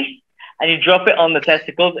have ice and you drop it on the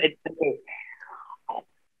testicles,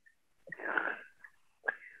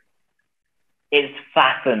 it's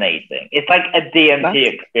fascinating. It's like a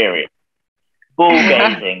DMT experience. Ball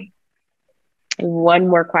gazing. One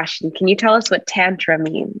more question. Can you tell us what Tantra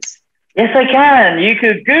means? Yes, I can. You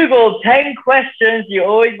could Google 10 questions you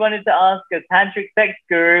always wanted to ask a tantric sex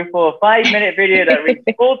guru for a 5-minute video that reached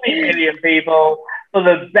 14 million people for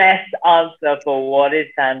the best answer for what is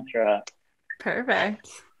Tantra. Perfect.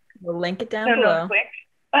 We'll link it down below.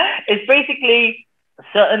 It's basically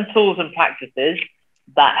certain tools and practices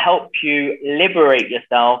that help you liberate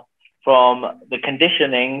yourself from the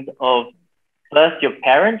conditionings of first your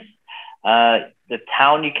parents, the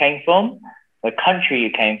town you came from, the country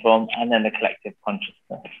you came from, and then the collective consciousness.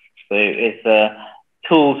 So it's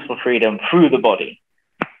tools for freedom through the body.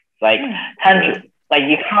 Like tantra, like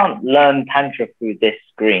you can't learn tantra through this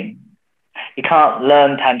screen. You can't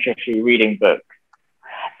learn tantra through reading books.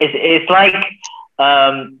 It's like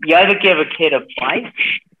you either give a kid a bike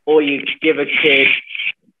or you give a kid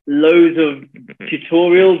loads of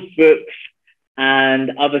tutorials, books,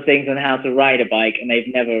 and other things on how to ride a bike, and they've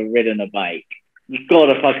never ridden a bike. You've got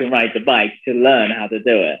to fucking ride the bike to learn how to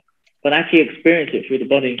do it, but actually experience it through the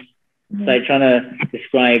body. It's like trying to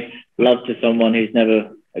describe love to someone who's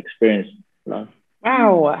never experienced love.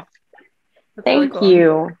 Wow. That's really Thank cool.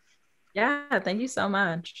 you. Yeah, thank you so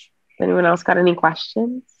much. Anyone else got any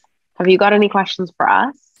questions? Have you got any questions for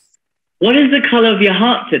us? What is the color of your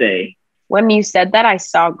heart today? When you said that, I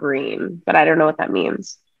saw green, but I don't know what that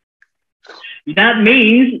means. That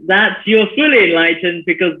means that you're fully enlightened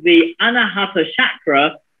because the Anahata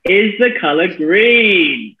chakra is the color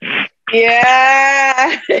green.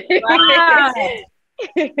 Yeah. Wow.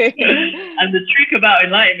 And the trick about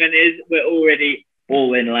enlightenment is we're already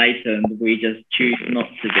all enlightened. We just choose not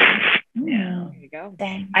to be. Yeah. There you go.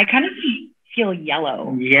 Dang. I kind of feel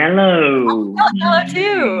yellow. Yellow. Yellow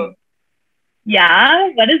too. Yeah,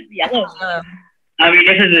 what is yellow? I mean,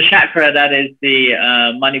 this is a chakra that is the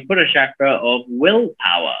Manipura chakra of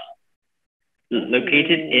willpower,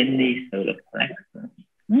 located in the solar plexus.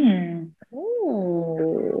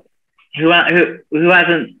 Ooh. Who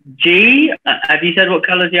hasn't? G, have you said what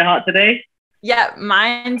color is your heart today? Yeah,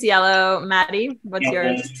 mine's yellow. Maddie, what's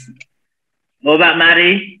yours? What about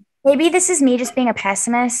Maddie? Maybe this is me just being a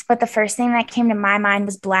pessimist, but the first thing that came to my mind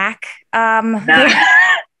was black.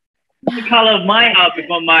 That's the color of my heart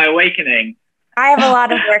before my awakening. I have a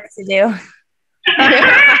lot of work to do.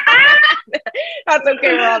 That's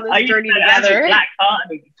okay. We're on this journey together. Black heart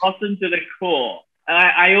and it's rotten to the core.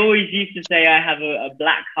 I always used to say I have a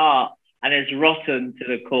black heart and it's rotten to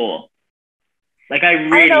the core. Like I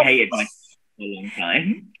really hated myself for a long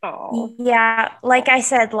time. Oh. Yeah, like I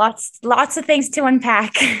said, lots of things to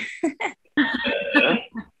unpack.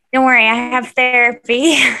 Don't worry, I have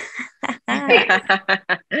therapy.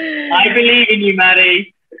 I believe in you,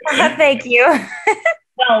 Maddie. Thank you.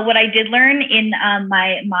 Well, what I did learn in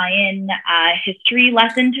my Mayan history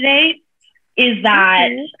lesson today is that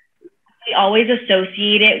we always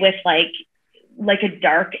associate it with like a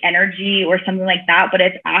dark energy or something like that, but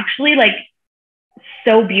it's actually like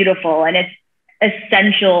so beautiful and it's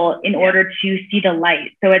essential in order to see the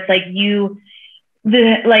light. So it's like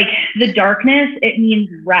the darkness, it means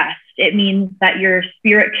rest. It means that your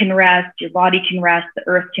spirit can rest, your body can rest, the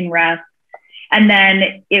earth can rest. And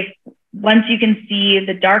then once you can see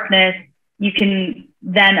the darkness, you can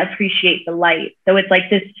then appreciate the light. So it's like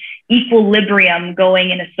this equilibrium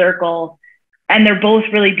going in a circle, and they're both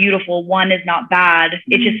really beautiful. One is not bad.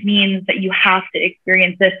 It just means that you have to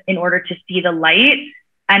experience this in order to see the light.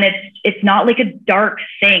 And it's not like a dark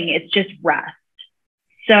thing. It's just rest.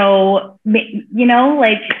 So,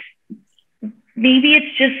 like maybe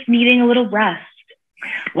it's just needing a little rest.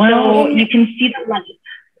 Well, so you can see the light.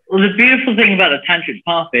 Well, the beautiful thing about the tantric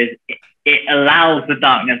path is it allows the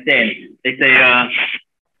darkness in. They say,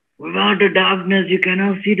 without the darkness, you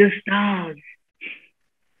cannot see the stars.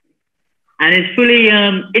 And it's fully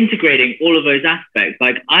integrating all of those aspects.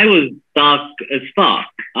 Like I was dark as fuck.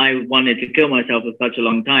 I wanted to kill myself for such a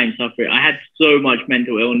long time, suffering. I had so much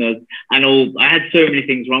mental illness and I had so many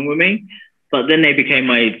things wrong with me, but then they became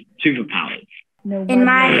my superpowers. In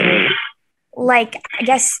my, I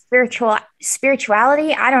guess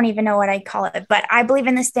spirituality, I don't even know what I call it, but I believe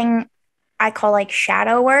in this thing I call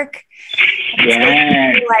shadow work.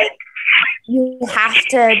 Yeah. You have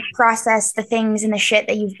to process the things and the shit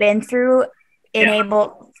that you've been through and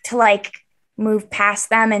able to move past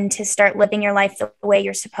them and to start living your life the way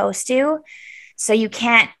you're supposed to. So you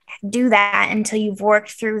can't do that until you've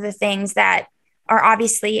worked through the things that are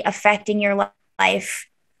obviously affecting your life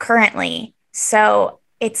currently. So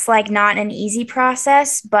it's not an easy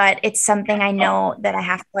process, but it's something I know that I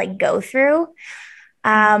have to go through.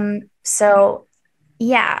 So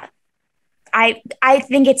yeah. I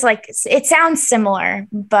think it's it sounds similar,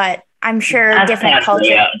 but I'm sure That's different cultures.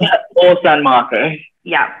 Yeah. Or San Marco.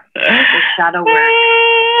 Yeah, the shadow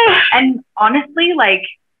work. And honestly,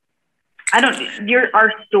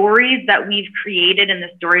 our stories that we've created and the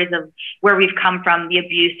stories of where we've come from, the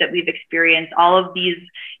abuse that we've experienced, all of these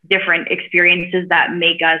different experiences that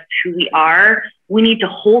make us who we are, we need to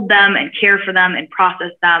hold them and care for them and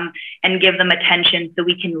process them and give them attention so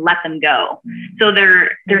we can let them go. So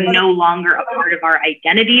they're no longer a part of our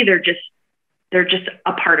identity. They're just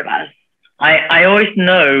a part of us. I always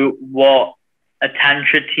know what a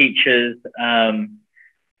tantra teacher's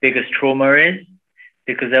biggest trauma is,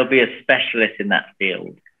 because they'll be a specialist in that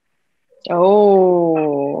field.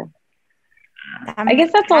 Oh, I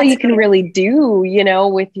guess that's all you can really do, you know,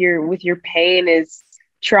 with your pain is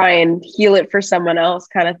try and heal it for someone else,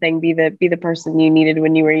 kind of thing. Be the person you needed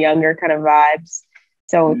when you were younger, kind of vibes.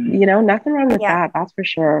 So, you know, nothing wrong with that. That's for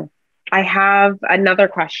sure. I have another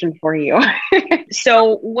question for you.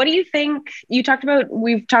 So what do you think?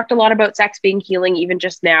 We've talked a lot about sex being healing, even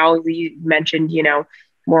just now. You mentioned, you know,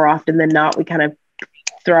 more often than not, we kind of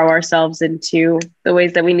throw ourselves into the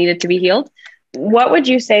ways that we need it to be healed. What would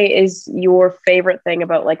you say is your favorite thing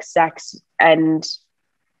about like sex and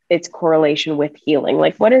its correlation with healing?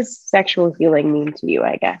 Like, what does sexual healing mean to you,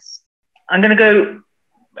 I guess? I'm going to go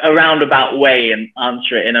a roundabout way and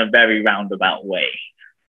answer it in a very roundabout way.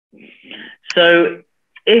 So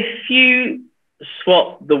if you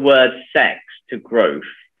swap the word sex to growth,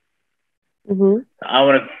 I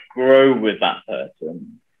want to grow with that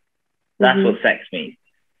person. That's what sex means.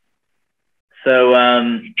 So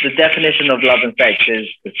the definition of love and sex is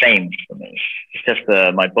the same for me. It's just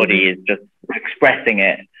my body is just expressing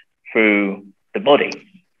it through the body.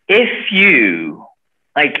 If you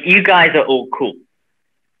guys are all cool,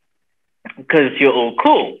 because you're all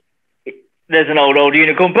cool. There's an old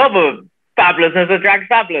unicorn proverb, fabulousness attracts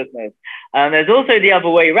fabulousness. And there's also the other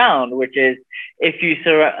way around, which is if you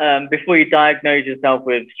before you diagnose yourself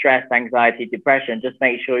with stress, anxiety, depression, just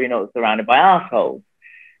make sure you're not surrounded by assholes.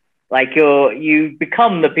 Like you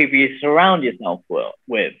become the people you surround yourself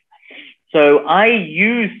with. So I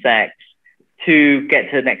use sex to get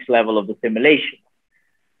to the next level of assimilation.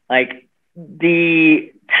 Like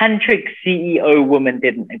the tantric CEO woman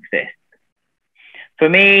didn't exist. For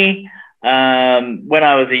me, when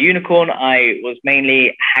I was a unicorn, I was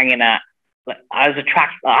mainly hanging at, I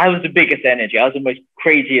was the biggest energy. I was the most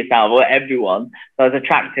craziest out of everyone. So I was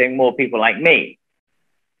attracting more people like me.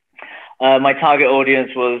 My target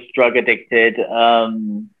audience was drug addicted,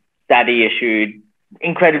 daddy issued,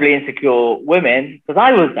 incredibly insecure women, because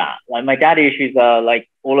I was that. Like my daddy issues are like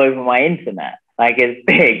all over my internet. Like it's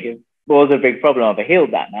big. It was a big problem. I've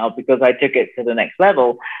healed that now because I took it to the next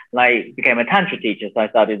level and I became a tantra teacher. So I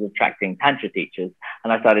started attracting tantra teachers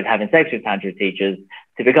and I started having sex with tantra teachers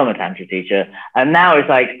to become a tantra teacher. And now it's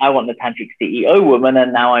like, I want the tantric CEO woman.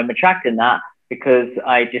 And now I'm attracting that because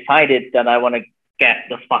I decided that I want to get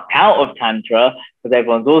the fuck out of tantra because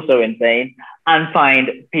everyone's also insane and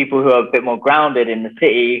find people who are a bit more grounded in the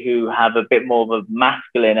city, who have a bit more of a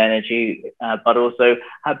masculine energy, but also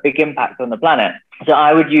have big impact on the planet. So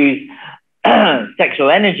I would use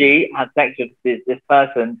sexual energy, have sex with this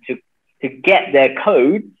person to get their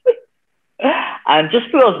codes and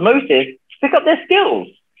just through osmosis, pick up their skills,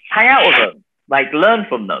 hang out with them, like learn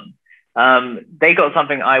from them. They got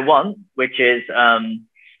something I want, which is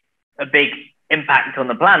a big impact on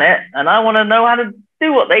the planet, and I want to know how to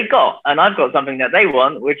do what they got, and I've got something that they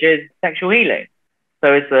want, which is sexual healing.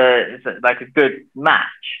 So it's like a good match,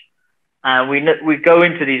 and we go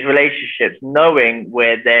into these relationships knowing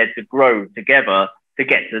we're there to grow together to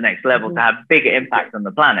get to the next level, to have bigger impact on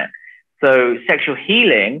the planet. So sexual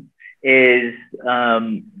healing is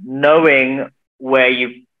knowing where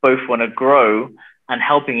you both want to grow and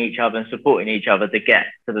helping each other and supporting each other to get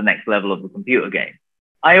to the next level of the computer game.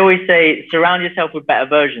 I always say, surround yourself with better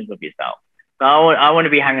versions of yourself. So I want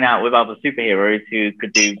to be hanging out with other superheroes who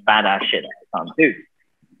could do badass shit that I can't do.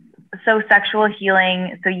 So sexual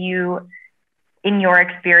healing, so you, in your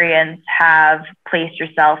experience, have placed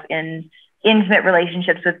yourself in intimate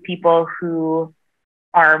relationships with people who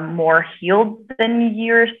are more healed than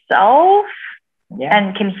yourself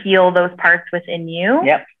and can heal those parts within you.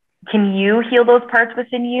 Yep. Can you heal those parts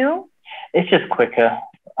within you? It's just quicker.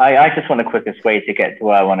 I just want the quickest way to get to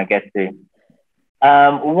where I want to get to.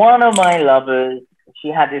 One of my lovers, she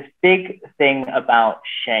had this big thing about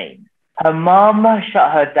shame. Her mum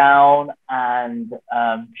shut her down and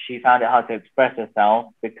she found it hard to express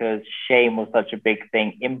herself because shame was such a big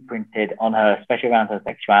thing imprinted on her, especially around her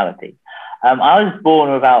sexuality. I was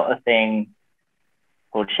born without a thing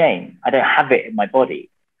called shame. I don't have it in my body.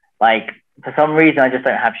 Like, for some reason, I just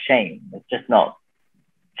don't have shame. It's just not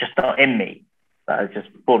in me. I was just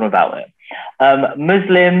born without it.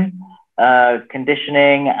 Muslim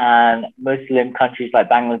conditioning and Muslim countries like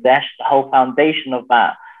Bangladesh, the whole foundation of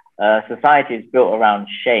that society is built around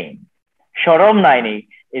shame. Shorom Naini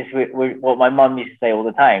is what my mum used to say all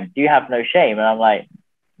the time. Do you have no shame? And I'm like,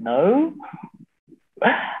 no.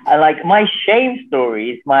 And like my shame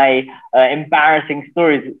stories, my embarrassing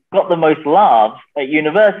stories got the most laughs at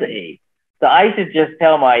university. So I used to just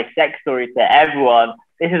tell my sex stories to everyone.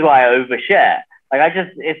 This is why I overshare. Like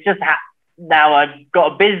now I've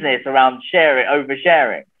got a business around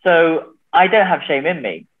oversharing. So I don't have shame in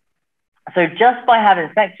me. So just by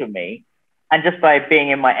having sex with me and just by being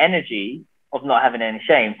in my energy of not having any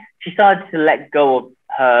shame, she started to let go of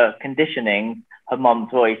her conditioning, her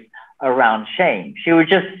mom's voice around shame. She would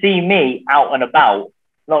just see me out and about,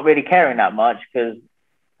 not really caring that much because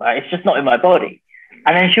it's just not in my body.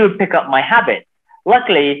 And then she would pick up my habit.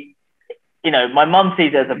 Luckily, my mom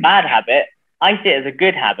sees it as a bad habit. I see it as a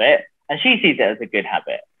good habit, and she sees it as a good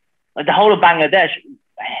habit. Like the whole of Bangladesh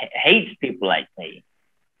hates people like me,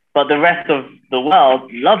 but the rest of the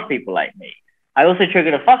world loves people like me. I also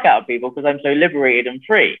trigger the fuck out of people because I'm so liberated and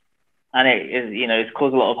free. And it's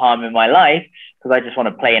caused a lot of harm in my life because I just want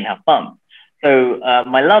to play and have fun. So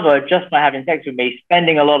my lover, just by having sex with me,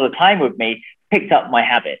 spending a lot of time with me, picked up my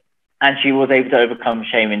habit. And she was able to overcome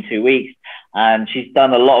shame in 2 weeks. And she's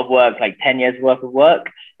done a lot of work, like 10 years worth of work.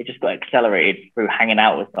 It just got accelerated through hanging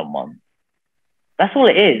out with someone. That's all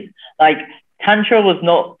it is. Like, Tantra was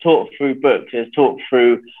not taught through books. It was taught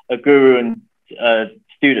through a guru and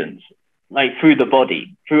students, like through the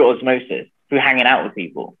body, through osmosis, through hanging out with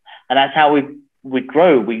people. And that's how we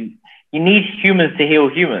grow. You need humans to heal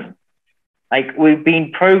humans. Like, we've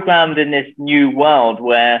been programmed in this new world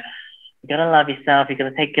where you gotta love yourself, you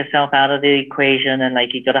gotta take yourself out of the equation, and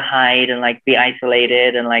like you gotta hide and like be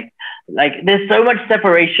isolated, and like there's so much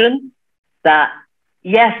separation that,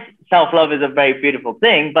 yes, self-love is a very beautiful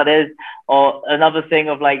thing, but there's another thing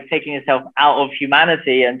of like taking yourself out of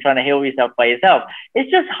humanity and trying to heal yourself by yourself.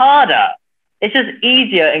 It's just harder. It's just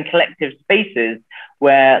easier in collective spaces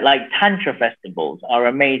where like tantra festivals are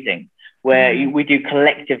amazing, where we do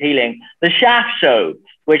collective healing. The Shaft show,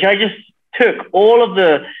 which I just took all of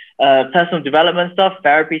the personal development stuff,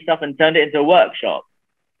 therapy stuff, and turned it into a workshop.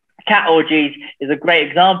 Cat orgies is a great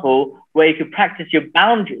example where you could practice your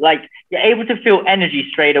boundary. Like, you're able to feel energy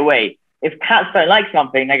straight away. If cats don't like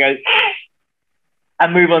something, they go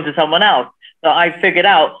and move on to someone else. So I figured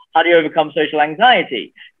out how do you overcome social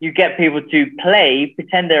anxiety. You get people to play,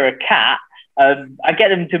 pretend they're a cat. I get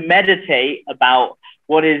them to meditate about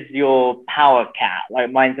what is your power cat.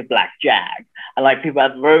 Like, mine's a black jag. And like, people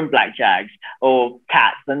have their own black jags or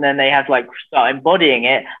cats, and then they have to like start embodying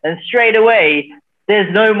it. And straight away,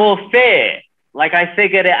 there's no more fear. Like, I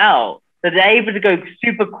figured it out. So they're able to go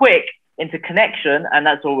super quick into connection, and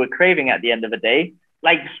that's all we're craving at the end of the day.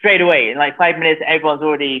 Like, straight away, in like 5 minutes, everyone's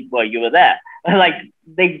already, well, you were there. Like,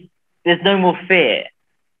 there's no more fear.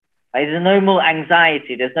 Like, there's no more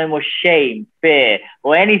anxiety. There's no more shame, fear,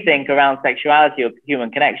 or anything around sexuality or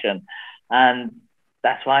human connection. And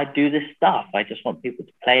that's why I do this stuff. I just want people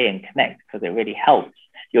to play and connect because it really helps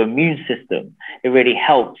your immune system. It really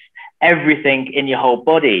helps everything in your whole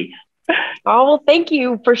body. Oh, well, thank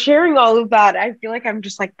you for sharing all of that. I feel like I'm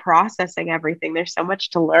just like processing everything. There's so much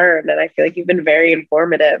to learn, and I feel like you've been very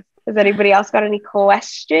informative. Has anybody else got any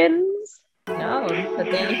questions? No, but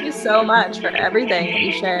thank you so much for everything that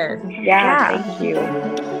you shared. Yeah. Thank you.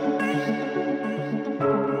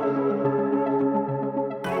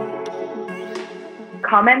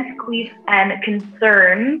 Comments, queefs, and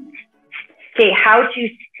concerns say how to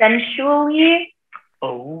sensually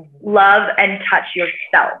love and touch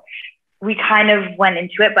yourself. We kind of went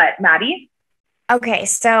into it, but Maddie? Okay,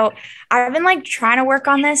 so I've been like trying to work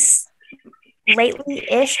on this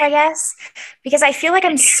lately-ish, I guess, because I feel like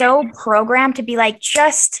I'm so programmed to be like,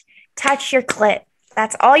 just touch your clit.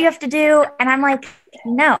 That's all you have to do. And I'm like,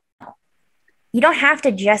 no, you don't have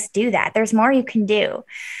to just do that. There's more you can do.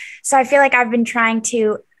 So I feel like I've been trying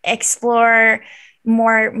to explore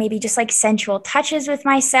more, maybe just like sensual touches with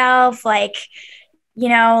myself, like,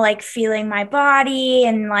 like feeling my body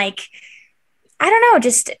and like, I don't know,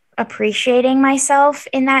 just appreciating myself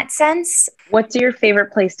in that sense. What's your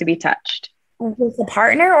favorite place to be touched? With a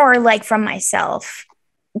partner or like from myself?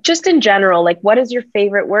 Just in general, like what is your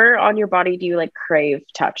favorite, where on your body do you like crave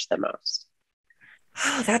touch the most?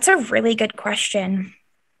 Oh, that's a really good question.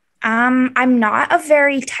 I'm not a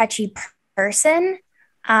very touchy person.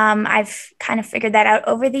 I've kind of figured that out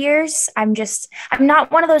over the years. I'm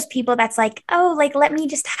not one of those people that's like, oh, like, let me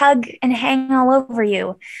just hug and hang all over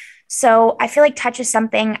you. So I feel like touch is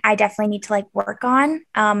something I definitely need to like work on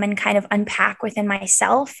and kind of unpack within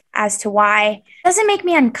myself as to why it doesn't make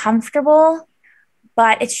me uncomfortable,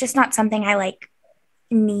 but it's just not something I like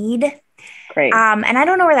need. Great. And I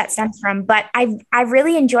don't know where that stems from, but I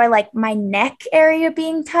really enjoy like my neck area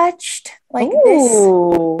being touched, like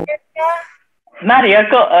Ooh. This area. Maddie,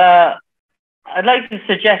 I'd like to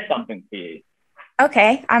suggest something for you.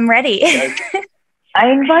 Okay, I'm ready. I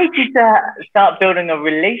invite you to start building a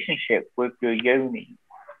relationship with your Yoni.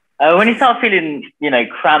 When you start feeling,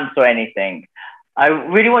 cramps or anything, I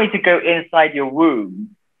really want you to go inside your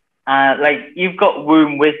womb. Like, you've got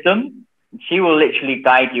womb wisdom. she will literally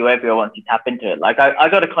guide you everywhere once you tap into it. Like I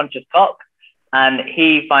got a conscious cock, and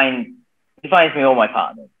he finds me all my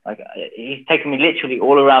partners. Like he's taken me literally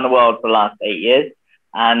all around the world for the last 8 years,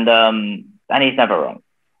 and he's never wrong.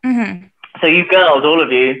 Mm-hmm. So you girls, all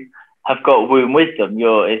of you, have got womb wisdom.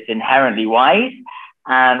 It's inherently wise,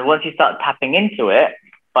 and once you start tapping into it,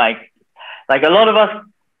 like a lot of us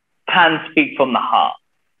can speak from the heart.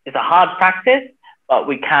 It's a hard practice, but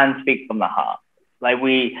we can speak from the heart. Like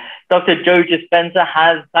Dr. Joe Dispenza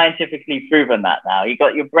has scientifically proven that now. You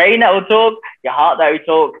got your brain that will talk, your heart that will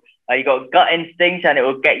talk, you got gut instinct and it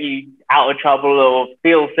will get you out of trouble or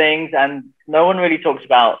feel things. And no one really talks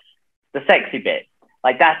about the sexy bit.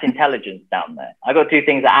 Like that's intelligence down there. I got 2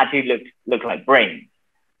 things that actually look like brains.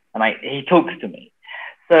 And he talks to me.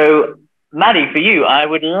 So Maddie, for you, I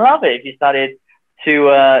would love it if you started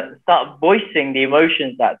to start voicing the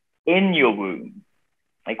emotions that's in your womb.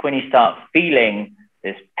 Like when you start feeling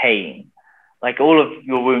this pain, like all of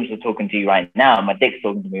your wombs are talking to you right now. My dick's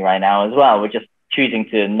talking to me right now as well. We're just choosing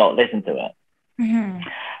to not listen to it. Mm-hmm.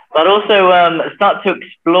 But also start to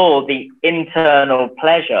explore the internal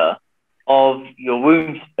pleasure of your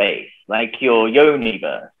womb space, like your Yoni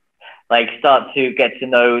verse. Like start to get to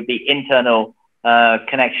know the internal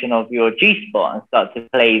connection of your G-spot and start to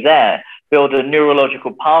play there. Build a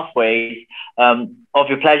neurological pathways of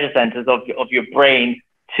your pleasure centers, of your brain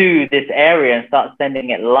to this area and start sending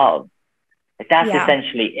it love. That's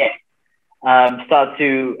essentially it. Start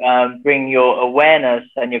to bring your awareness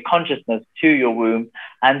and your consciousness to your womb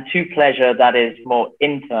and to pleasure that is more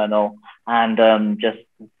internal, and just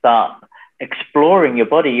start exploring your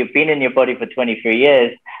body. You've been in your body for 23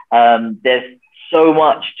 years. There's so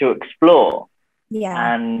much to explore.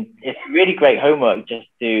 Yeah. And it's really great homework just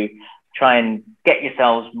to try and get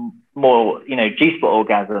yourselves more, G-spot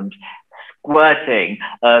orgasms, squirting,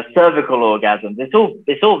 cervical orgasms.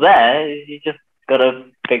 It's all there. You just got to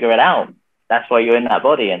figure it out. That's why you're in that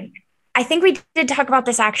body. And I think we did talk about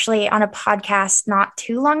this actually on a podcast not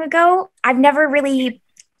too long ago. I've never really,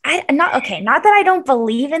 not that I don't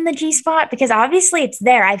believe in the G-spot, because obviously it's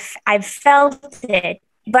there. I've felt it,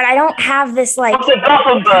 but I don't have this like. Dr.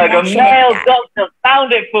 Gothenburg, a male doctor,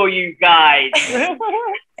 found it for you guys. Because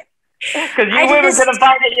you women couldn't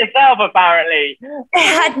find it yourself, apparently.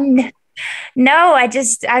 No, I've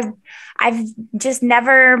just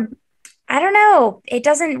never, I don't know. It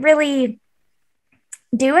doesn't really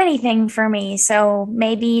do anything for me. So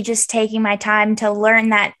maybe just taking my time to learn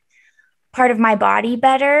that part of my body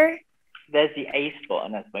better. There's the A spot,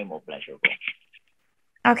 and that's way more pleasurable.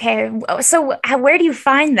 Okay. So where do you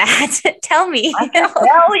find that? Tell me. I can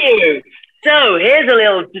tell you. So here's a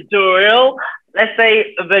little tutorial. Let's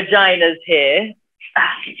say vagina's here. A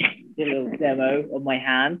little demo of my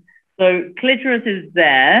hand. So clitoris is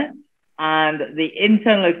there, and the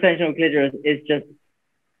internal extension of clitoris is just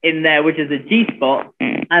in there, which is a G-spot,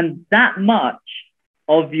 and that much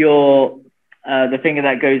of your the finger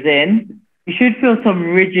that goes in, you should feel some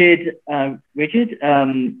rigid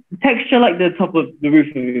texture, like the top of the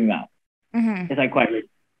roof of your mouth. Mm-hmm. It's like quite rigid.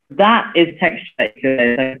 That is texture.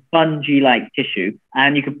 It's like spongy-like tissue,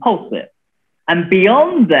 and you can pulse it. And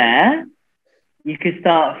beyond there, you can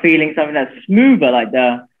start feeling something that's smoother, like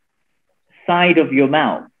the side of your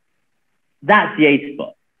mouth. That's the A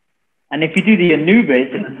spot. And if you do the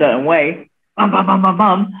Anubis in a certain way,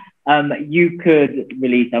 you could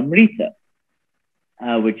release Amrita,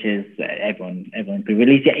 which is everyone could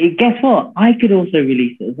release it. Guess what? I could also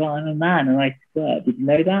release it as well. I'm a man and I squirt. Did you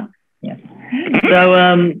know that? Yeah. So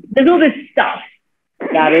there's all this stuff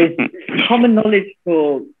that is common knowledge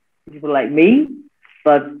for people like me,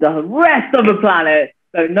 but the rest of the planet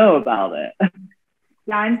don't know about it.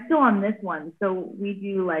 Yeah, I'm still on this one. So we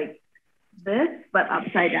do like this, but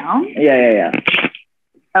upside down. Yeah.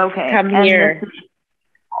 Okay. Come here.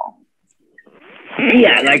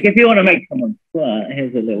 Yeah, like if you want to make someone squirt,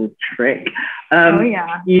 here's a little trick.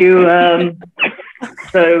 Yeah. You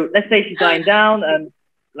so let's say she's lying down and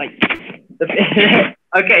like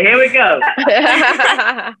okay, here we go.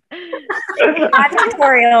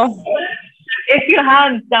 Tutorial. If your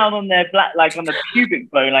hand's down on their like on the pubic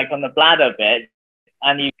bone, like on the bladder bit,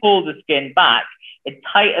 and you pull the skin back, it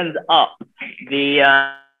tightens up the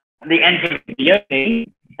entrance of the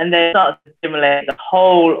yoni, and then starts to stimulate the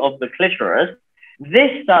whole of the clitoris.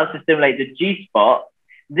 This starts to stimulate the G spot.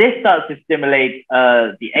 This starts to stimulate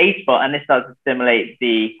the A spot, and this starts to stimulate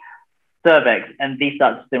the cervix, and these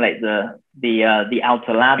start to stimulate the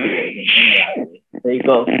outer labia. So you've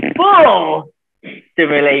got full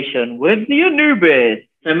stimulation with the Anubis.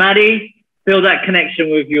 So Maddie, feel that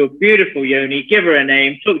connection with your beautiful Yoni. Give her a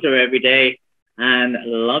name, talk to her every day, and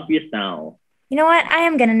love yourself. You know what? I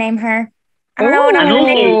am going to name her. I don't know what I'm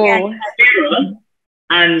gonna do yet.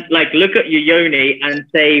 And like look at your yoni and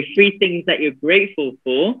say 3 things that you're grateful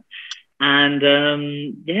for, and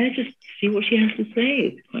just see what she has to say.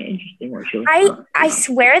 It's quite interesting what she'll I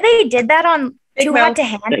swear they did that on Too Hot to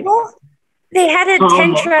Handle. They had a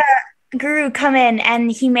tantra guru come in,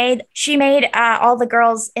 and she made all the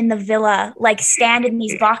girls in the villa like stand in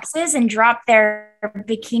these boxes and drop their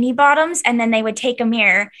bikini bottoms, and then they would take a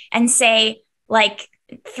mirror and say like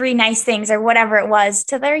 3 nice things or whatever it was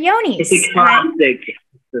to their yonis. It's a classic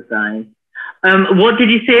exercise. What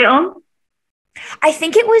did you say it on? I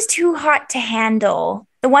think it was Too Hot to Handle,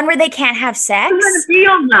 the one where they can't have sex. I was going to be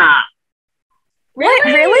on that.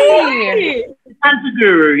 Really? Tantra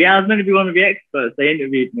guru. Yeah, I was going to be one of the experts. They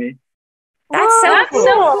interviewed me. That's so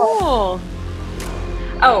cool.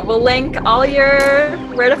 Oh, we'll link all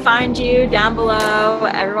where to find you down below.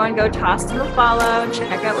 Everyone go toss them a follow,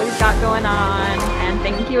 check out what you've got going on, and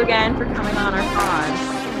thank you again for coming on our pod.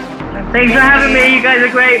 Thanks for having me. You guys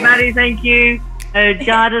are great. Maddie, thank you.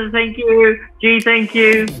 Jada, thank you. G, thank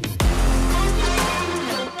you.